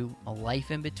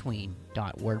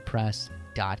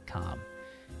 42alifeinbetween.wordpress.com.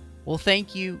 Well,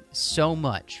 thank you so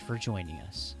much for joining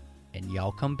us. And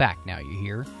y'all come back now, you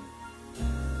hear?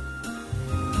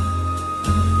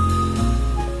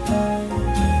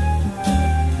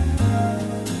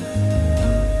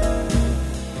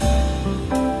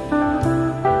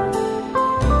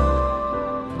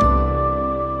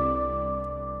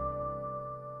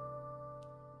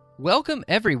 Welcome,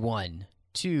 everyone,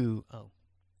 to... Oh.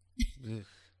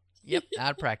 Yep,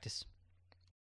 out of practice.